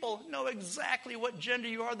 most people know exactly what gender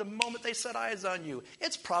you are the moment they set eyes on you.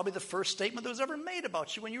 It's probably the first statement that was ever made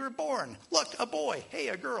about you when you were born. Look, a boy. Hey,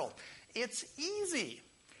 a girl. It's easy.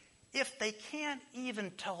 If they can't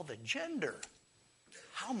even tell the gender,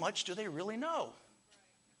 how much do they really know?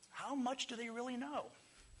 How much do they really know?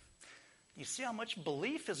 You see how much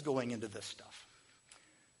belief is going into this stuff.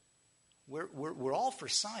 We're all for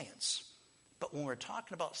science. But when we're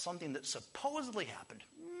talking about something that supposedly happened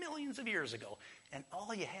millions of years ago, and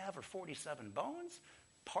all you have are 47 bones,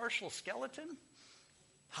 partial skeleton,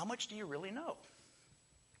 how much do you really know?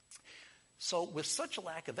 So with such a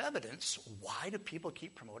lack of evidence, why do people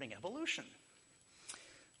keep promoting evolution?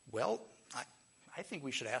 Well, I think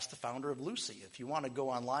we should ask the founder of Lucy. If you want to go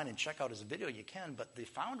online and check out his video, you can. But the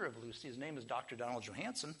founder of Lucy, his name is Dr. Donald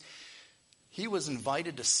Johanson. He was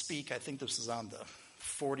invited to speak. I think this is on the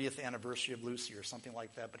 40th anniversary of Lucy or something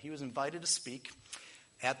like that. But he was invited to speak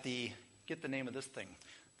at the, get the name of this thing,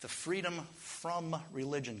 the Freedom from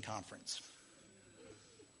Religion Conference.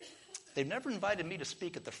 They've never invited me to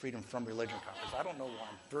speak at the Freedom from Religion Conference. I don't know why.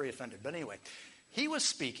 I'm very offended. But anyway, he was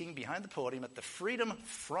speaking behind the podium at the Freedom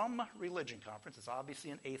from Religion Conference. It's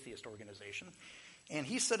obviously an atheist organization. And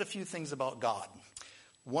he said a few things about God.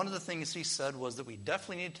 One of the things he said was that we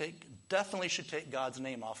definitely should take God's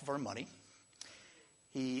name off of our money.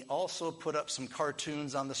 He also put up some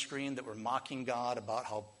cartoons on the screen that were mocking God about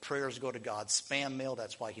how prayers go to God's spam mail.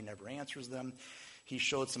 That's why he never answers them. He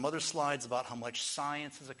showed some other slides about how much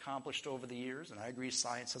science has accomplished over the years, and I agree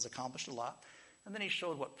science has accomplished a lot. And then he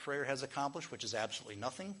showed what prayer has accomplished, which is absolutely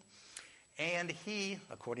nothing. And he,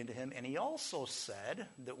 according to him, and he also said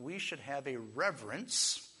that we should have a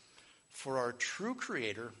reverence for our true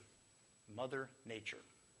creator, Mother Nature.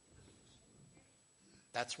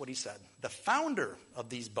 That's what he said. The founder of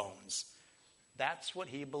these bones, that's what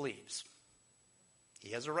he believes.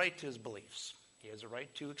 He has a right to his beliefs. He has a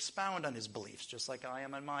right to expound on his beliefs, just like I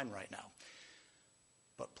am on mine right now.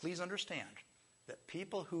 But please understand that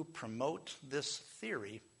people who promote this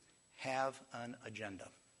theory have an agenda.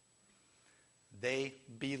 They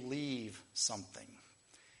believe something,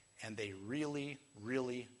 and they really,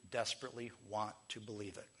 really desperately want to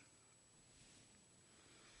believe it.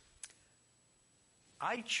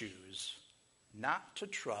 I choose not to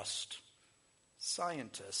trust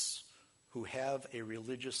scientists who have a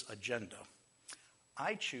religious agenda.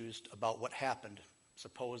 I choose about what happened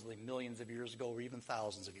supposedly millions of years ago or even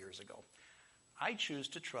thousands of years ago. I choose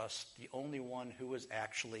to trust the only one who was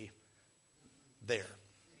actually there.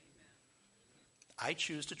 I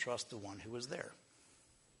choose to trust the one who was there.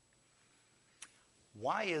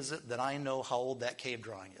 Why is it that I know how old that cave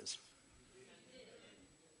drawing is?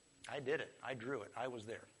 I did it. I drew it. I was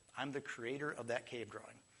there. I'm the creator of that cave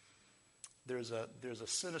drawing. There's a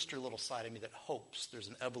sinister little side of me that hopes there's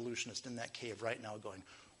an evolutionist in that cave right now going,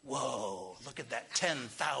 whoa, look at that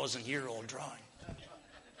 10,000-year-old drawing.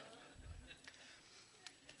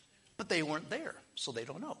 But they weren't there, so they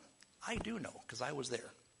don't know. I do know, because I was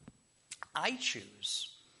there. I choose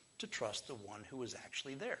to trust the one who was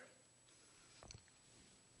actually there.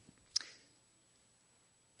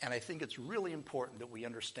 And I think it's really important that we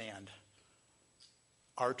understand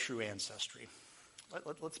our true ancestry.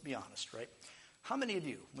 Let's be honest, right? How many of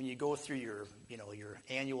you, when you go through your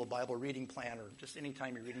annual Bible reading plan, or just any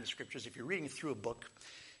time you're reading the scriptures, if you're reading through a book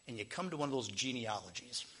and you come to one of those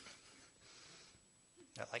genealogies,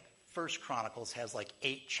 like First Chronicles has like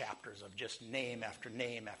 8 chapters of just name after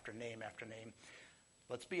name after name after name.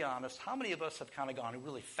 Let's be honest, how many of us have kind of gone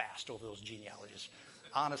really fast over those genealogies?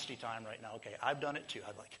 Honesty time right now. Okay, I've done it too.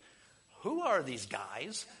 I'm like, who are these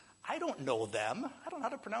guys? I don't know them. I don't know how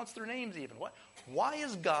to pronounce their names even. Why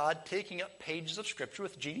is God taking up pages of scripture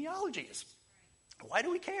with genealogies? Why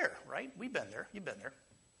do we care, right? We've been there. You've been there.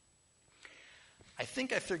 I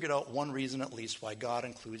think I figured out one reason at least why God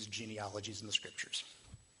includes genealogies in the scriptures.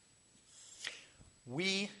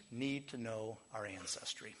 We need to know our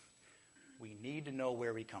ancestry. We need to know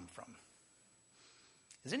where we come from.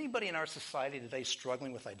 Is anybody in our society today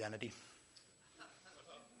struggling with identity?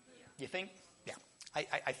 You think? Yeah.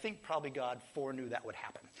 I think probably God foreknew that would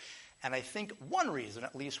happen. And I think one reason,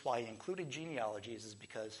 at least, why he included genealogies is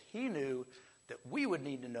because he knew that we would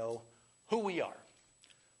need to know who we are,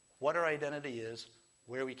 what our identity is,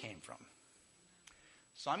 where we came from.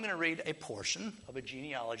 So I'm going to read a portion of a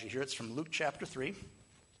genealogy here. It's from Luke chapter 3.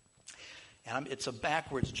 And it's a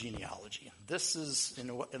backwards genealogy. This is,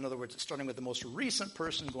 in other words, it's starting with the most recent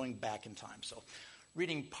person going back in time. So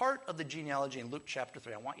reading part of the genealogy in Luke chapter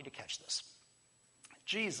 3, I want you to catch this.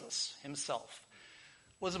 Jesus himself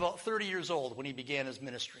was about 30 years old when he began his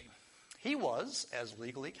ministry. He was, as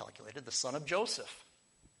legally calculated, the son of Joseph,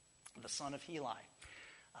 the son of Heli,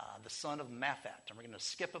 the son of Matthat. And we're going to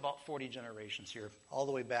skip about 40 generations here, all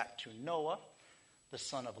the way back to Noah, the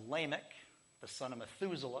son of Lamech, the son of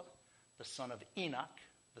Methuselah, the son of Enoch,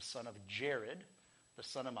 the son of Jared, the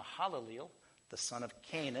son of Mahalaleel, the son of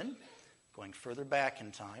Canaan, going further back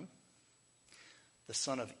in time, the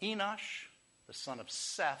son of Enosh, the son of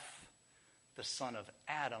Seth, the son of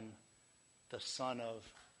Adam, the son of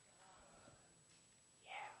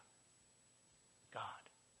God.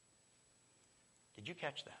 Did you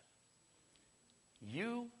catch that?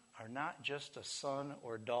 You are not just a son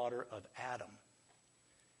or daughter of Adam.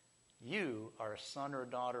 You are a son or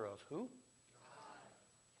daughter of who? God.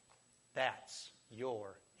 That's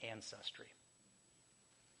your ancestry.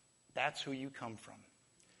 That's who you come from.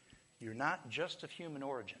 You're not just of human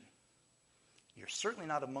origin. You're certainly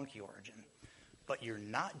not of monkey origin. But you're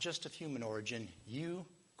not just of human origin. You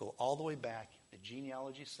go all the way back, the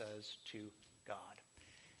genealogy says, to God.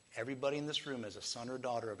 Everybody in this room is a son or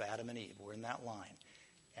daughter of Adam and Eve. We're in that line.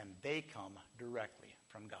 And they come directly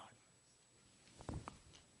from God.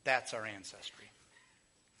 That's our ancestry.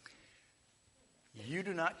 You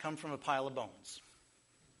do not come from a pile of bones.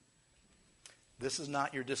 This is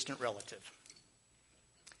not your distant relative.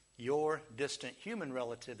 Your distant human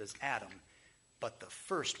relative is Adam, but the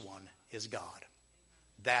first one is God.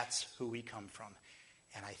 That's who we come from.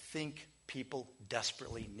 And I think people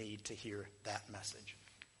desperately need to hear that message.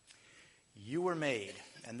 You were made,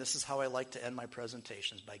 and this is how I like to end my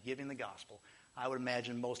presentations, by giving the gospel. I would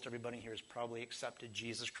imagine most everybody here has probably accepted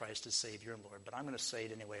Jesus Christ as Savior and Lord, but I'm going to say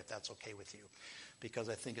it anyway if that's okay with you, because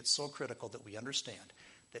I think it's so critical that we understand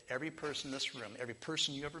that every person in this room, every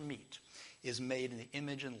person you ever meet, is made in the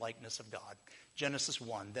image and likeness of God. Genesis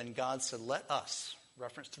 1, then God said, let us,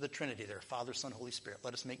 reference to the Trinity there, Father, Son, Holy Spirit,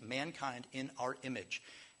 let us make mankind in our image,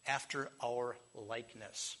 after our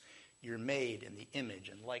likeness. You're made in the image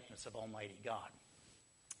and likeness of Almighty God,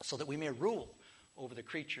 so that we may rule over the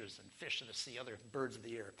creatures and fish of the sea, other birds of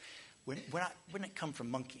the air. We didn't come from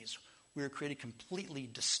monkeys. We were created completely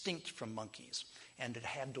distinct from monkeys, and to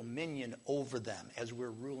have dominion over them as we're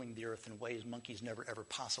ruling the earth in ways monkeys never ever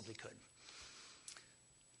possibly could.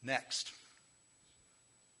 Next.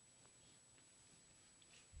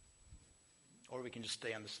 Or we can just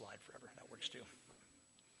stay on the slide forever. That works too.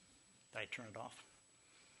 Did I turn it off?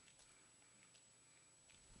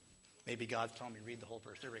 Maybe God's telling me to read the whole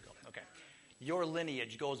verse. There we go. Okay. Your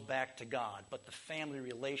lineage goes back to God, but the family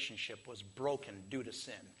relationship was broken due to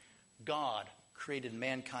sin. God created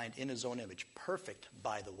mankind in his own image. Perfect,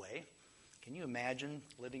 by the way. Can you imagine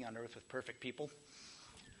living on earth with perfect people?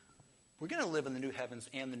 We're going to live in the new heavens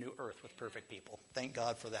and the new earth with perfect people. Thank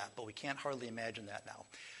God for that, but we can't hardly imagine that now.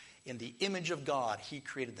 In the image of God, he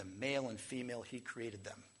created them. Male and female, he created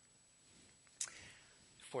them.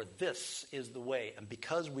 For this is the way. And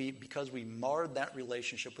because we marred that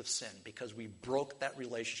relationship with sin, because we broke that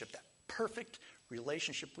relationship, that perfect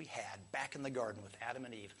relationship we had back in the garden with Adam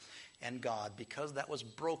and Eve and God, because that was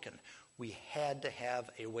broken, we had to have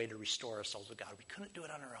a way to restore ourselves with God. We couldn't do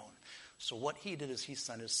it on our own. So what he did is he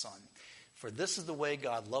sent his son. For this is the way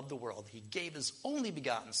God loved the world. He gave his only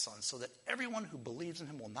begotten son so that everyone who believes in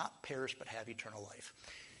him will not perish but have eternal life.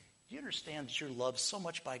 Do you understand that you're loved so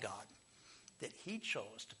much by God that he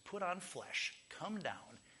chose to put on flesh, come down,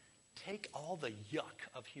 take all the yuck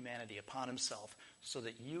of humanity upon himself so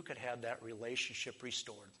that you could have that relationship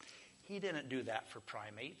restored? He didn't do that for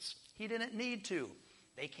primates. He didn't need to.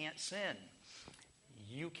 They can't sin.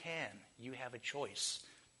 You can. You have a choice.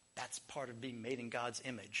 That's part of being made in God's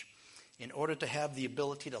image. In order to have the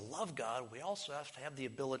ability to love God, we also have to have the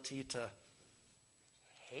ability to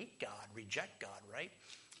hate God, reject God, right?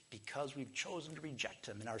 Because we've chosen to reject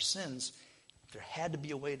him in our sins, there had to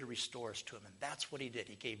be a way to restore us to him, and that's what he did.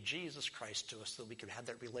 He gave Jesus Christ to us so that we could have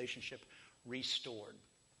that relationship restored.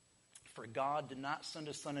 For God did not send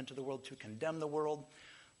his Son into the world to condemn the world,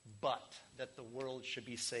 but that the world should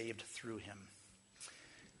be saved through him.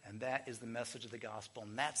 And that is the message of the gospel,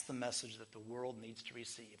 and that's the message that the world needs to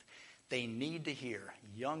receive. They need to hear,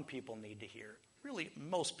 young people need to hear, really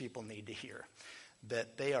most people need to hear,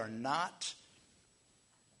 that they are not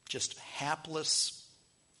just hapless,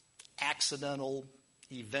 accidental,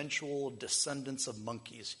 eventual descendants of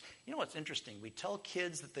monkeys. You know what's interesting? We tell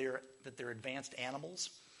kids that they're advanced animals,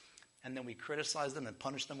 and then we criticize them and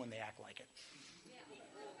punish them when they act like it.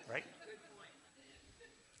 Right?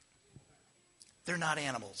 They're not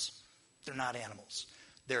animals. They're not animals.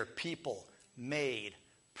 They're people made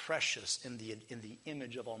precious in the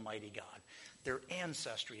image of Almighty God. Their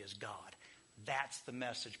ancestry is God. That's the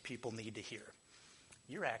message people need to hear.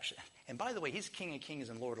 You're actually, and by the way, he's King of Kings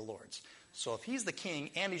and Lord of Lords. So if he's the king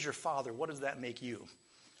and he's your father, what does that make you?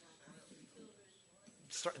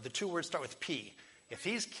 The two words start with P. If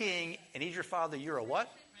he's king and he's your father, you're a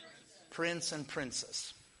what? Prince and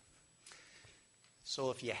princess.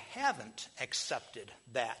 So if you haven't accepted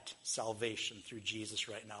that salvation through Jesus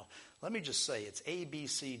right now, let me just say it's A, B,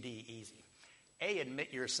 C, D, easy. A, admit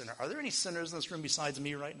you're a sinner. Are there any sinners in this room besides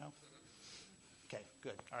me right now? Okay,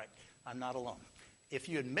 good. All right. I'm not alone. If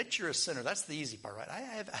you admit you're a sinner, that's the easy part, right?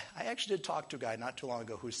 I actually did talk to a guy not too long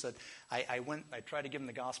ago who said, I tried to give him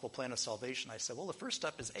the gospel plan of salvation. I said, well, the first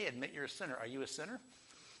step is, A, admit you're a sinner. Are you a sinner?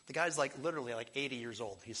 The guy's literally 80 years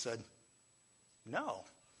old. He said, no.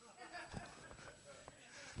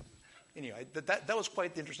 Anyway, that was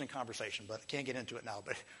quite the interesting conversation, but I can't get into it now.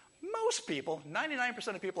 But most people,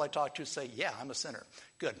 99% of people I talk to say, yeah, I'm a sinner.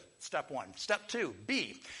 Good. Step one. Step two,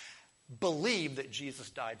 B, believe that Jesus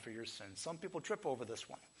died for your sins. Some people trip over this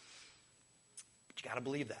one. But you got to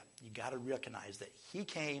believe that. You got to recognize that he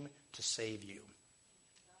came to save you.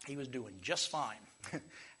 He was doing just fine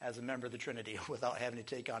as a member of the Trinity without having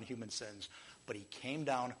to take on human sins. But he came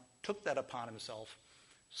down, took that upon himself,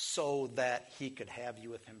 so that he could have you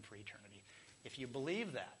with him for eternity. If you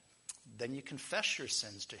believe that, then you confess your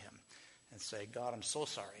sins to him and say, God, I'm so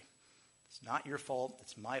sorry. It's not your fault.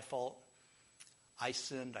 It's my fault. I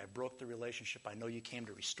sinned. I broke the relationship. I know you came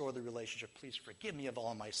to restore the relationship. Please forgive me of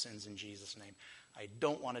all my sins in Jesus' name. I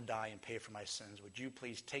don't want to die and pay for my sins. Would you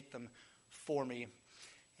please take them for me?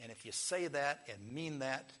 And if you say that and mean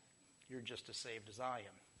that, you're just as saved as I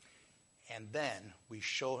am. And then we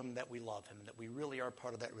show him that we love him and that we really are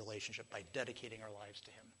part of that relationship by dedicating our lives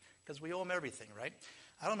to him. Because we owe him everything, right?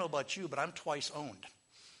 I don't know about you, but I'm twice owned.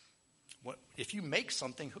 If you make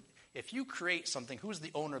something, if you create something, who's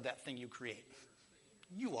the owner of that thing you create?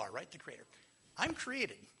 You are, right? The creator. I'm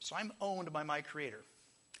created, so I'm owned by my creator.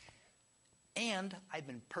 And I've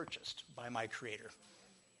been purchased by my creator.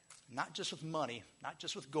 Not just with money, not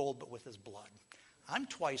just with gold, but with his blood. I'm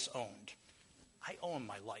twice owned. I own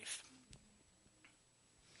my life.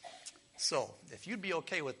 So, if you'd be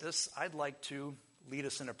okay with this, I'd like to lead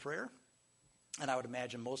us in a prayer. And I would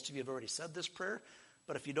imagine most of you have already said this prayer.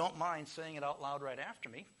 But if you don't mind saying it out loud right after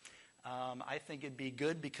me, I think it'd be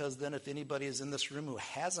good, because then if anybody is in this room who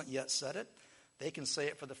hasn't yet said it, They can say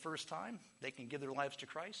it for the first time. They can give their lives to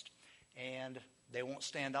Christ, and they won't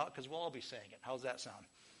stand out because we'll all be saying it. How's that sound?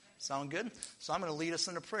 Sound good? So I'm going to lead us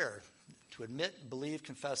in a prayer to admit, believe,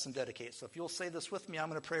 confess, and dedicate. So if you'll say this with me, I'm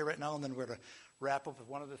going to pray right now, and then we're going to wrap up with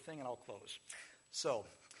one other thing, and I'll close. So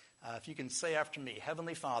if you can say after me,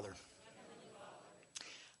 Heavenly Father,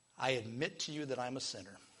 I admit to you that I'm a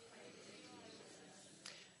sinner.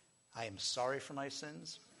 I am sorry for my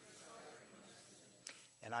sins,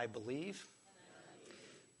 and I believe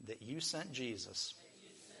that you sent Jesus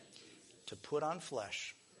to put on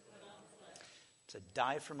flesh, to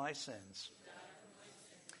die for my sins,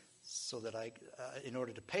 so that in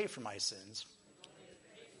order to pay for my sins,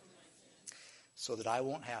 so that I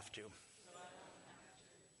won't have to.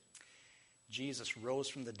 Jesus rose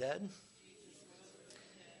from the dead,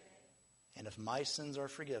 and if my sins are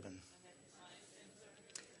forgiven,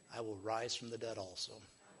 I will rise from the dead also.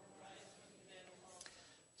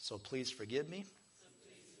 So please forgive me.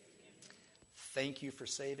 Thank you for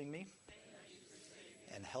saving me,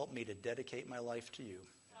 and help me to dedicate my life to you.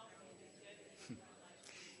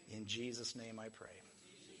 In Jesus' name I pray.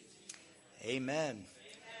 Amen.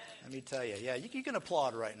 Let me tell you, yeah, you can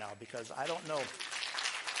applaud right now, because I don't know.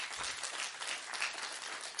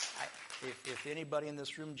 If anybody in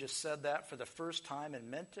this room just said that for the first time and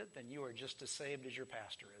meant it, then you are just as saved as your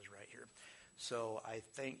pastor is right here. So I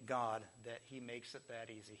thank God that he makes it that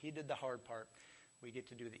easy. He did the hard part. We get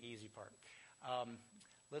to do the easy part.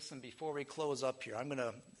 Listen, before we close up here, I'm going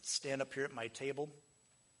to stand up here at my table.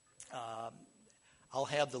 I'll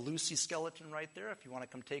have the Lucy skeleton right there. If you want to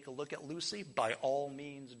come take a look at Lucy, by all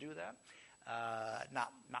means do that.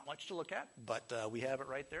 Not much to look at, but we have it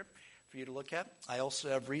right there for you to look at. I also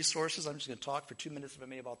have resources. I'm just going to talk for 2 minutes, if I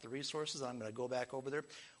may, about the resources. I'm going to go back over there.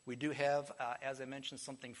 We do have, as I mentioned,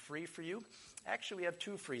 something free for you. Actually, we have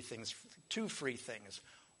two free things.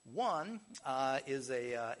 One is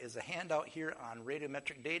a handout here on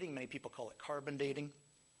radiometric dating. Many people call it carbon dating.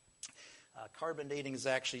 Carbon dating is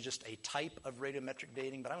actually just a type of radiometric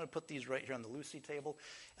dating, but I'm going to put these right here on the Lucy table.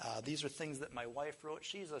 These are things that my wife wrote.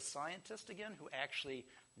 She's a scientist, again, who actually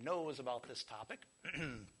knows about this topic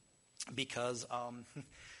because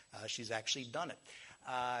she's actually done it.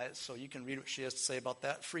 So you can read what she has to say about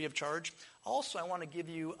that, free of charge. Also, I want to give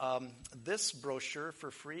you this brochure for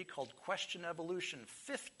free called Question Evolution,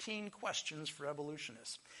 15 questions for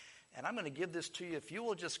evolutionists. And I'm going to give this to you if you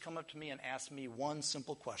will just come up to me and ask me one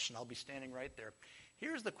simple question. I'll be standing right there.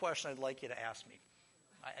 Here's the question I'd like you to ask me.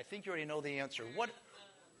 I think you already know the answer. What?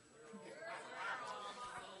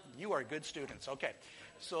 You are good students. Okay.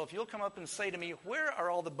 So if you'll come up and say to me, where are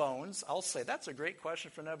all the bones? I'll say, that's a great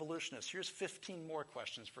question for an evolutionist. Here's 15 more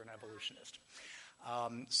questions for an evolutionist.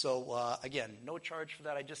 Again, no charge for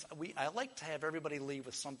that. I like to have everybody leave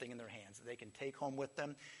with something in their hands that they can take home with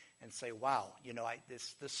them and say, wow,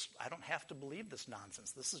 I don't have to believe this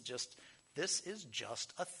nonsense. This is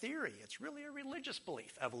just a theory. It's really a religious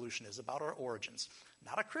belief. Evolution is about our origins.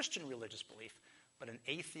 Not a Christian religious belief, but an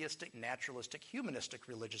atheistic, naturalistic, humanistic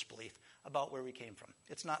religious belief about where we came from.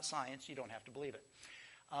 It's not science. You don't have to believe it.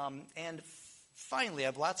 Finally, I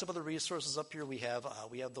have lots of other resources up here. We have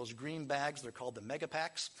those green bags. They're called the Mega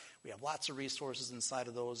Packs. We have lots of resources inside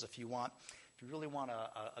of those if you really want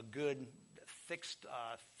a good,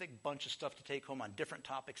 thick bunch of stuff to take home on different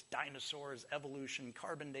topics: dinosaurs, evolution,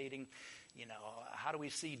 carbon dating. How do we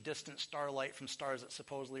see distant starlight from stars that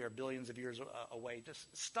supposedly are billions of years away?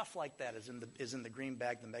 Just stuff like that is in the green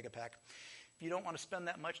bag, the Mega Pack. If you don't want to spend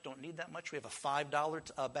that much, don't need that much, we have a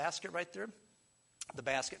 $5 basket right there. The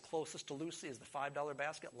basket closest to Lucy is the $5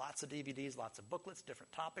 basket. Lots of DVDs, lots of booklets,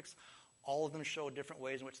 different topics. All of them show different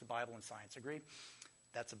ways in which the Bible and science agree.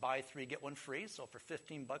 That's a buy 3, get 1 free. So for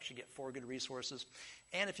 $15, you get 4 good resources.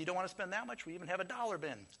 And if you don't want to spend that much, we even have a dollar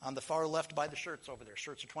bin on the far left by the shirts over there.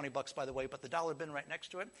 Shirts are $20, by the way, but the dollar bin right next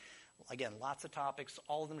to it. Again, lots of topics,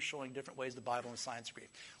 all of them showing different ways the Bible and science agree.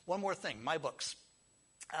 One more thing, my books.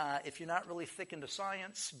 If you're not really thick into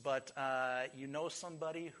science, but you know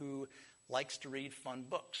somebody who likes to read fun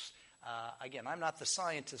books. Again, I'm not the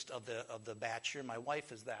scientist of the batch here. My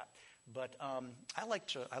wife is that. But I like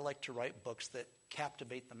to write books that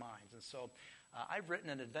captivate the minds, and so I've written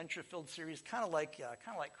an adventure-filled series, kind of like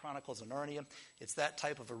Chronicles of Narnia. It's that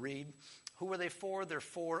type of a read. Who are they for? They're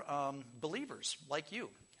for believers like you,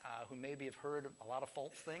 who maybe have heard a lot of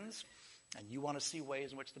false things, and you want to see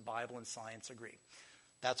ways in which the Bible and science agree.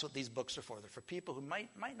 That's what these books are for. They're for people who might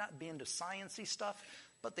not be into science-y stuff,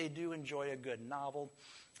 but they do enjoy a good novel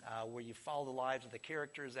where you follow the lives of the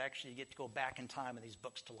characters. Actually, you get to go back in time in these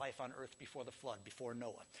books to life on earth before the flood, before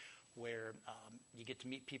Noah. where you get to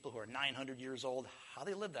meet people who are 900 years old. How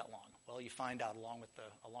they live that long? Well, you find out along with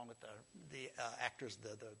the actors,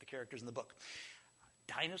 the characters in the book.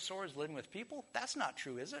 Dinosaurs living with people? That's not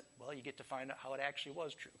true, is it? Well, you get to find out how it actually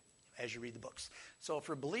was true as you read the books. So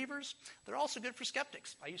for believers, they're also good for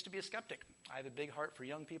skeptics. I used to be a skeptic. I have a big heart for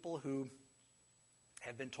young people who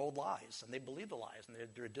have been told lies, and they believe the lies, and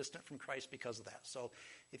they're distant from Christ because of that. So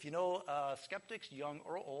if you know skeptics, young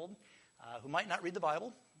or old, who might not read the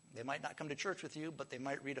Bible, they might not come to church with you, but they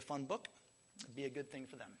might read a fun book, it'd be a good thing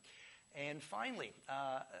for them. And finally,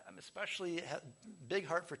 I'm especially big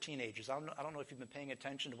heart for teenagers. I don't know if you've been paying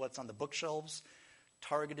attention to what's on the bookshelves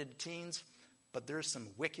targeted to teens, but there's some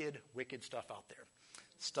wicked, wicked stuff out there.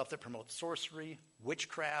 Stuff that promotes sorcery,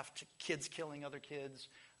 witchcraft, kids killing other kids,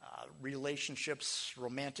 relationships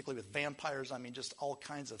romantically with vampires. I mean, just all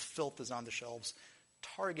kinds of filth is on the shelves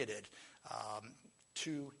targeted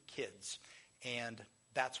to kids. And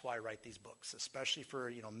that's why I write these books, especially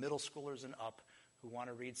for middle schoolers and up who want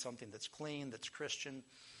to read something that's clean, that's Christian,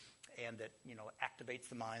 and that activates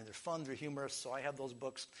the mind. They're fun, they're humorous, so I have those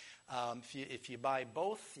books. If you buy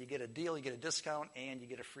both, you get a deal, you get a discount, and you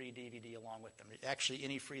get a free DVD along with them. Actually,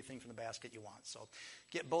 any free thing from the basket you want. So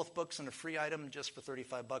get both books and a free item just for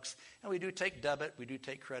 $35. And we do take debit, we do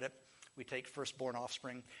take credit, we take firstborn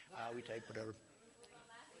offspring, we take whatever.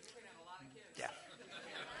 Yeah.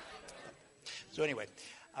 So anyway.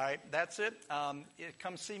 All right, that's it.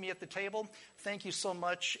 Come see me at the table. Thank you so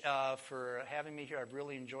much for having me here. I've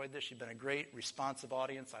really enjoyed this. You've been a great, responsive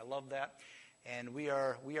audience. I love that. And we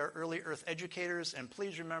are early earth educators. And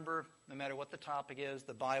please remember, no matter what the topic is,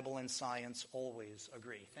 the Bible and science always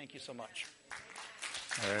agree. Thank you so much.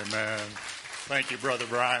 Amen. Thank you, Brother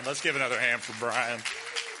Brian. Let's give another hand for Brian.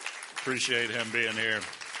 Appreciate him being here.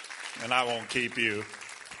 And I won't keep you.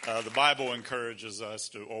 The Bible encourages us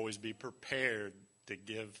to always be prepared to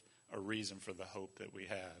give a reason for the hope that we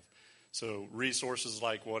have. So resources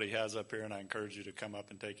like what he has up here, and I encourage you to come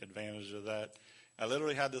up and take advantage of that. I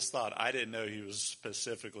literally had this thought. I didn't know he was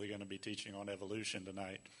specifically going to be teaching on evolution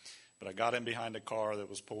tonight, but I got in behind a car that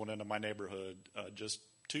was pulling into my neighborhood just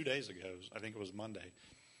 2 days ago. I think it was Monday.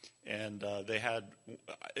 And they had,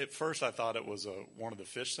 at first I thought it was one of the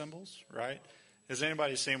fish symbols, right? Has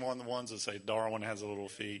anybody seen one of the ones that say Darwin has a little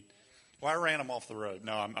feet? Well, I ran them off the road.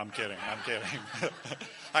 No, I'm kidding. I'm kidding.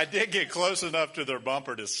 I did get close enough to their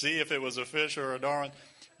bumper to see if it was a fish or a Darwin,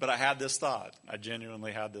 but I had this thought. I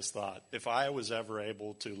genuinely had this thought. If I was ever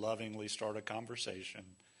able to lovingly start a conversation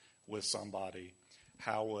with somebody,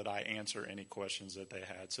 how would I answer any questions that they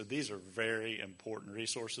had? So these are very important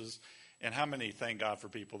resources. And how many thank God for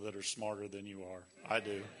people that are smarter than you are? I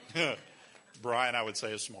do. Brian, I would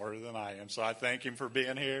say, is smarter than I am. So I thank him for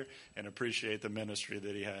being here and appreciate the ministry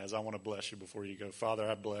that he has. I want to bless you before you go. Father,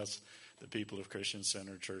 I bless the people of Christian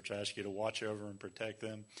Center Church. I ask you to watch over and protect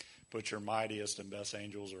them. Put your mightiest and best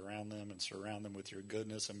angels around them and surround them with your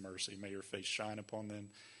goodness and mercy. May your face shine upon them.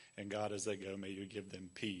 And God, as they go, may you give them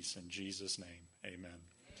peace. In Jesus' name, amen.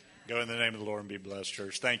 Go in the name of the Lord and be blessed,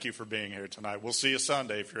 church. Thank you for being here tonight. We'll see you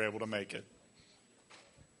Sunday if you're able to make it.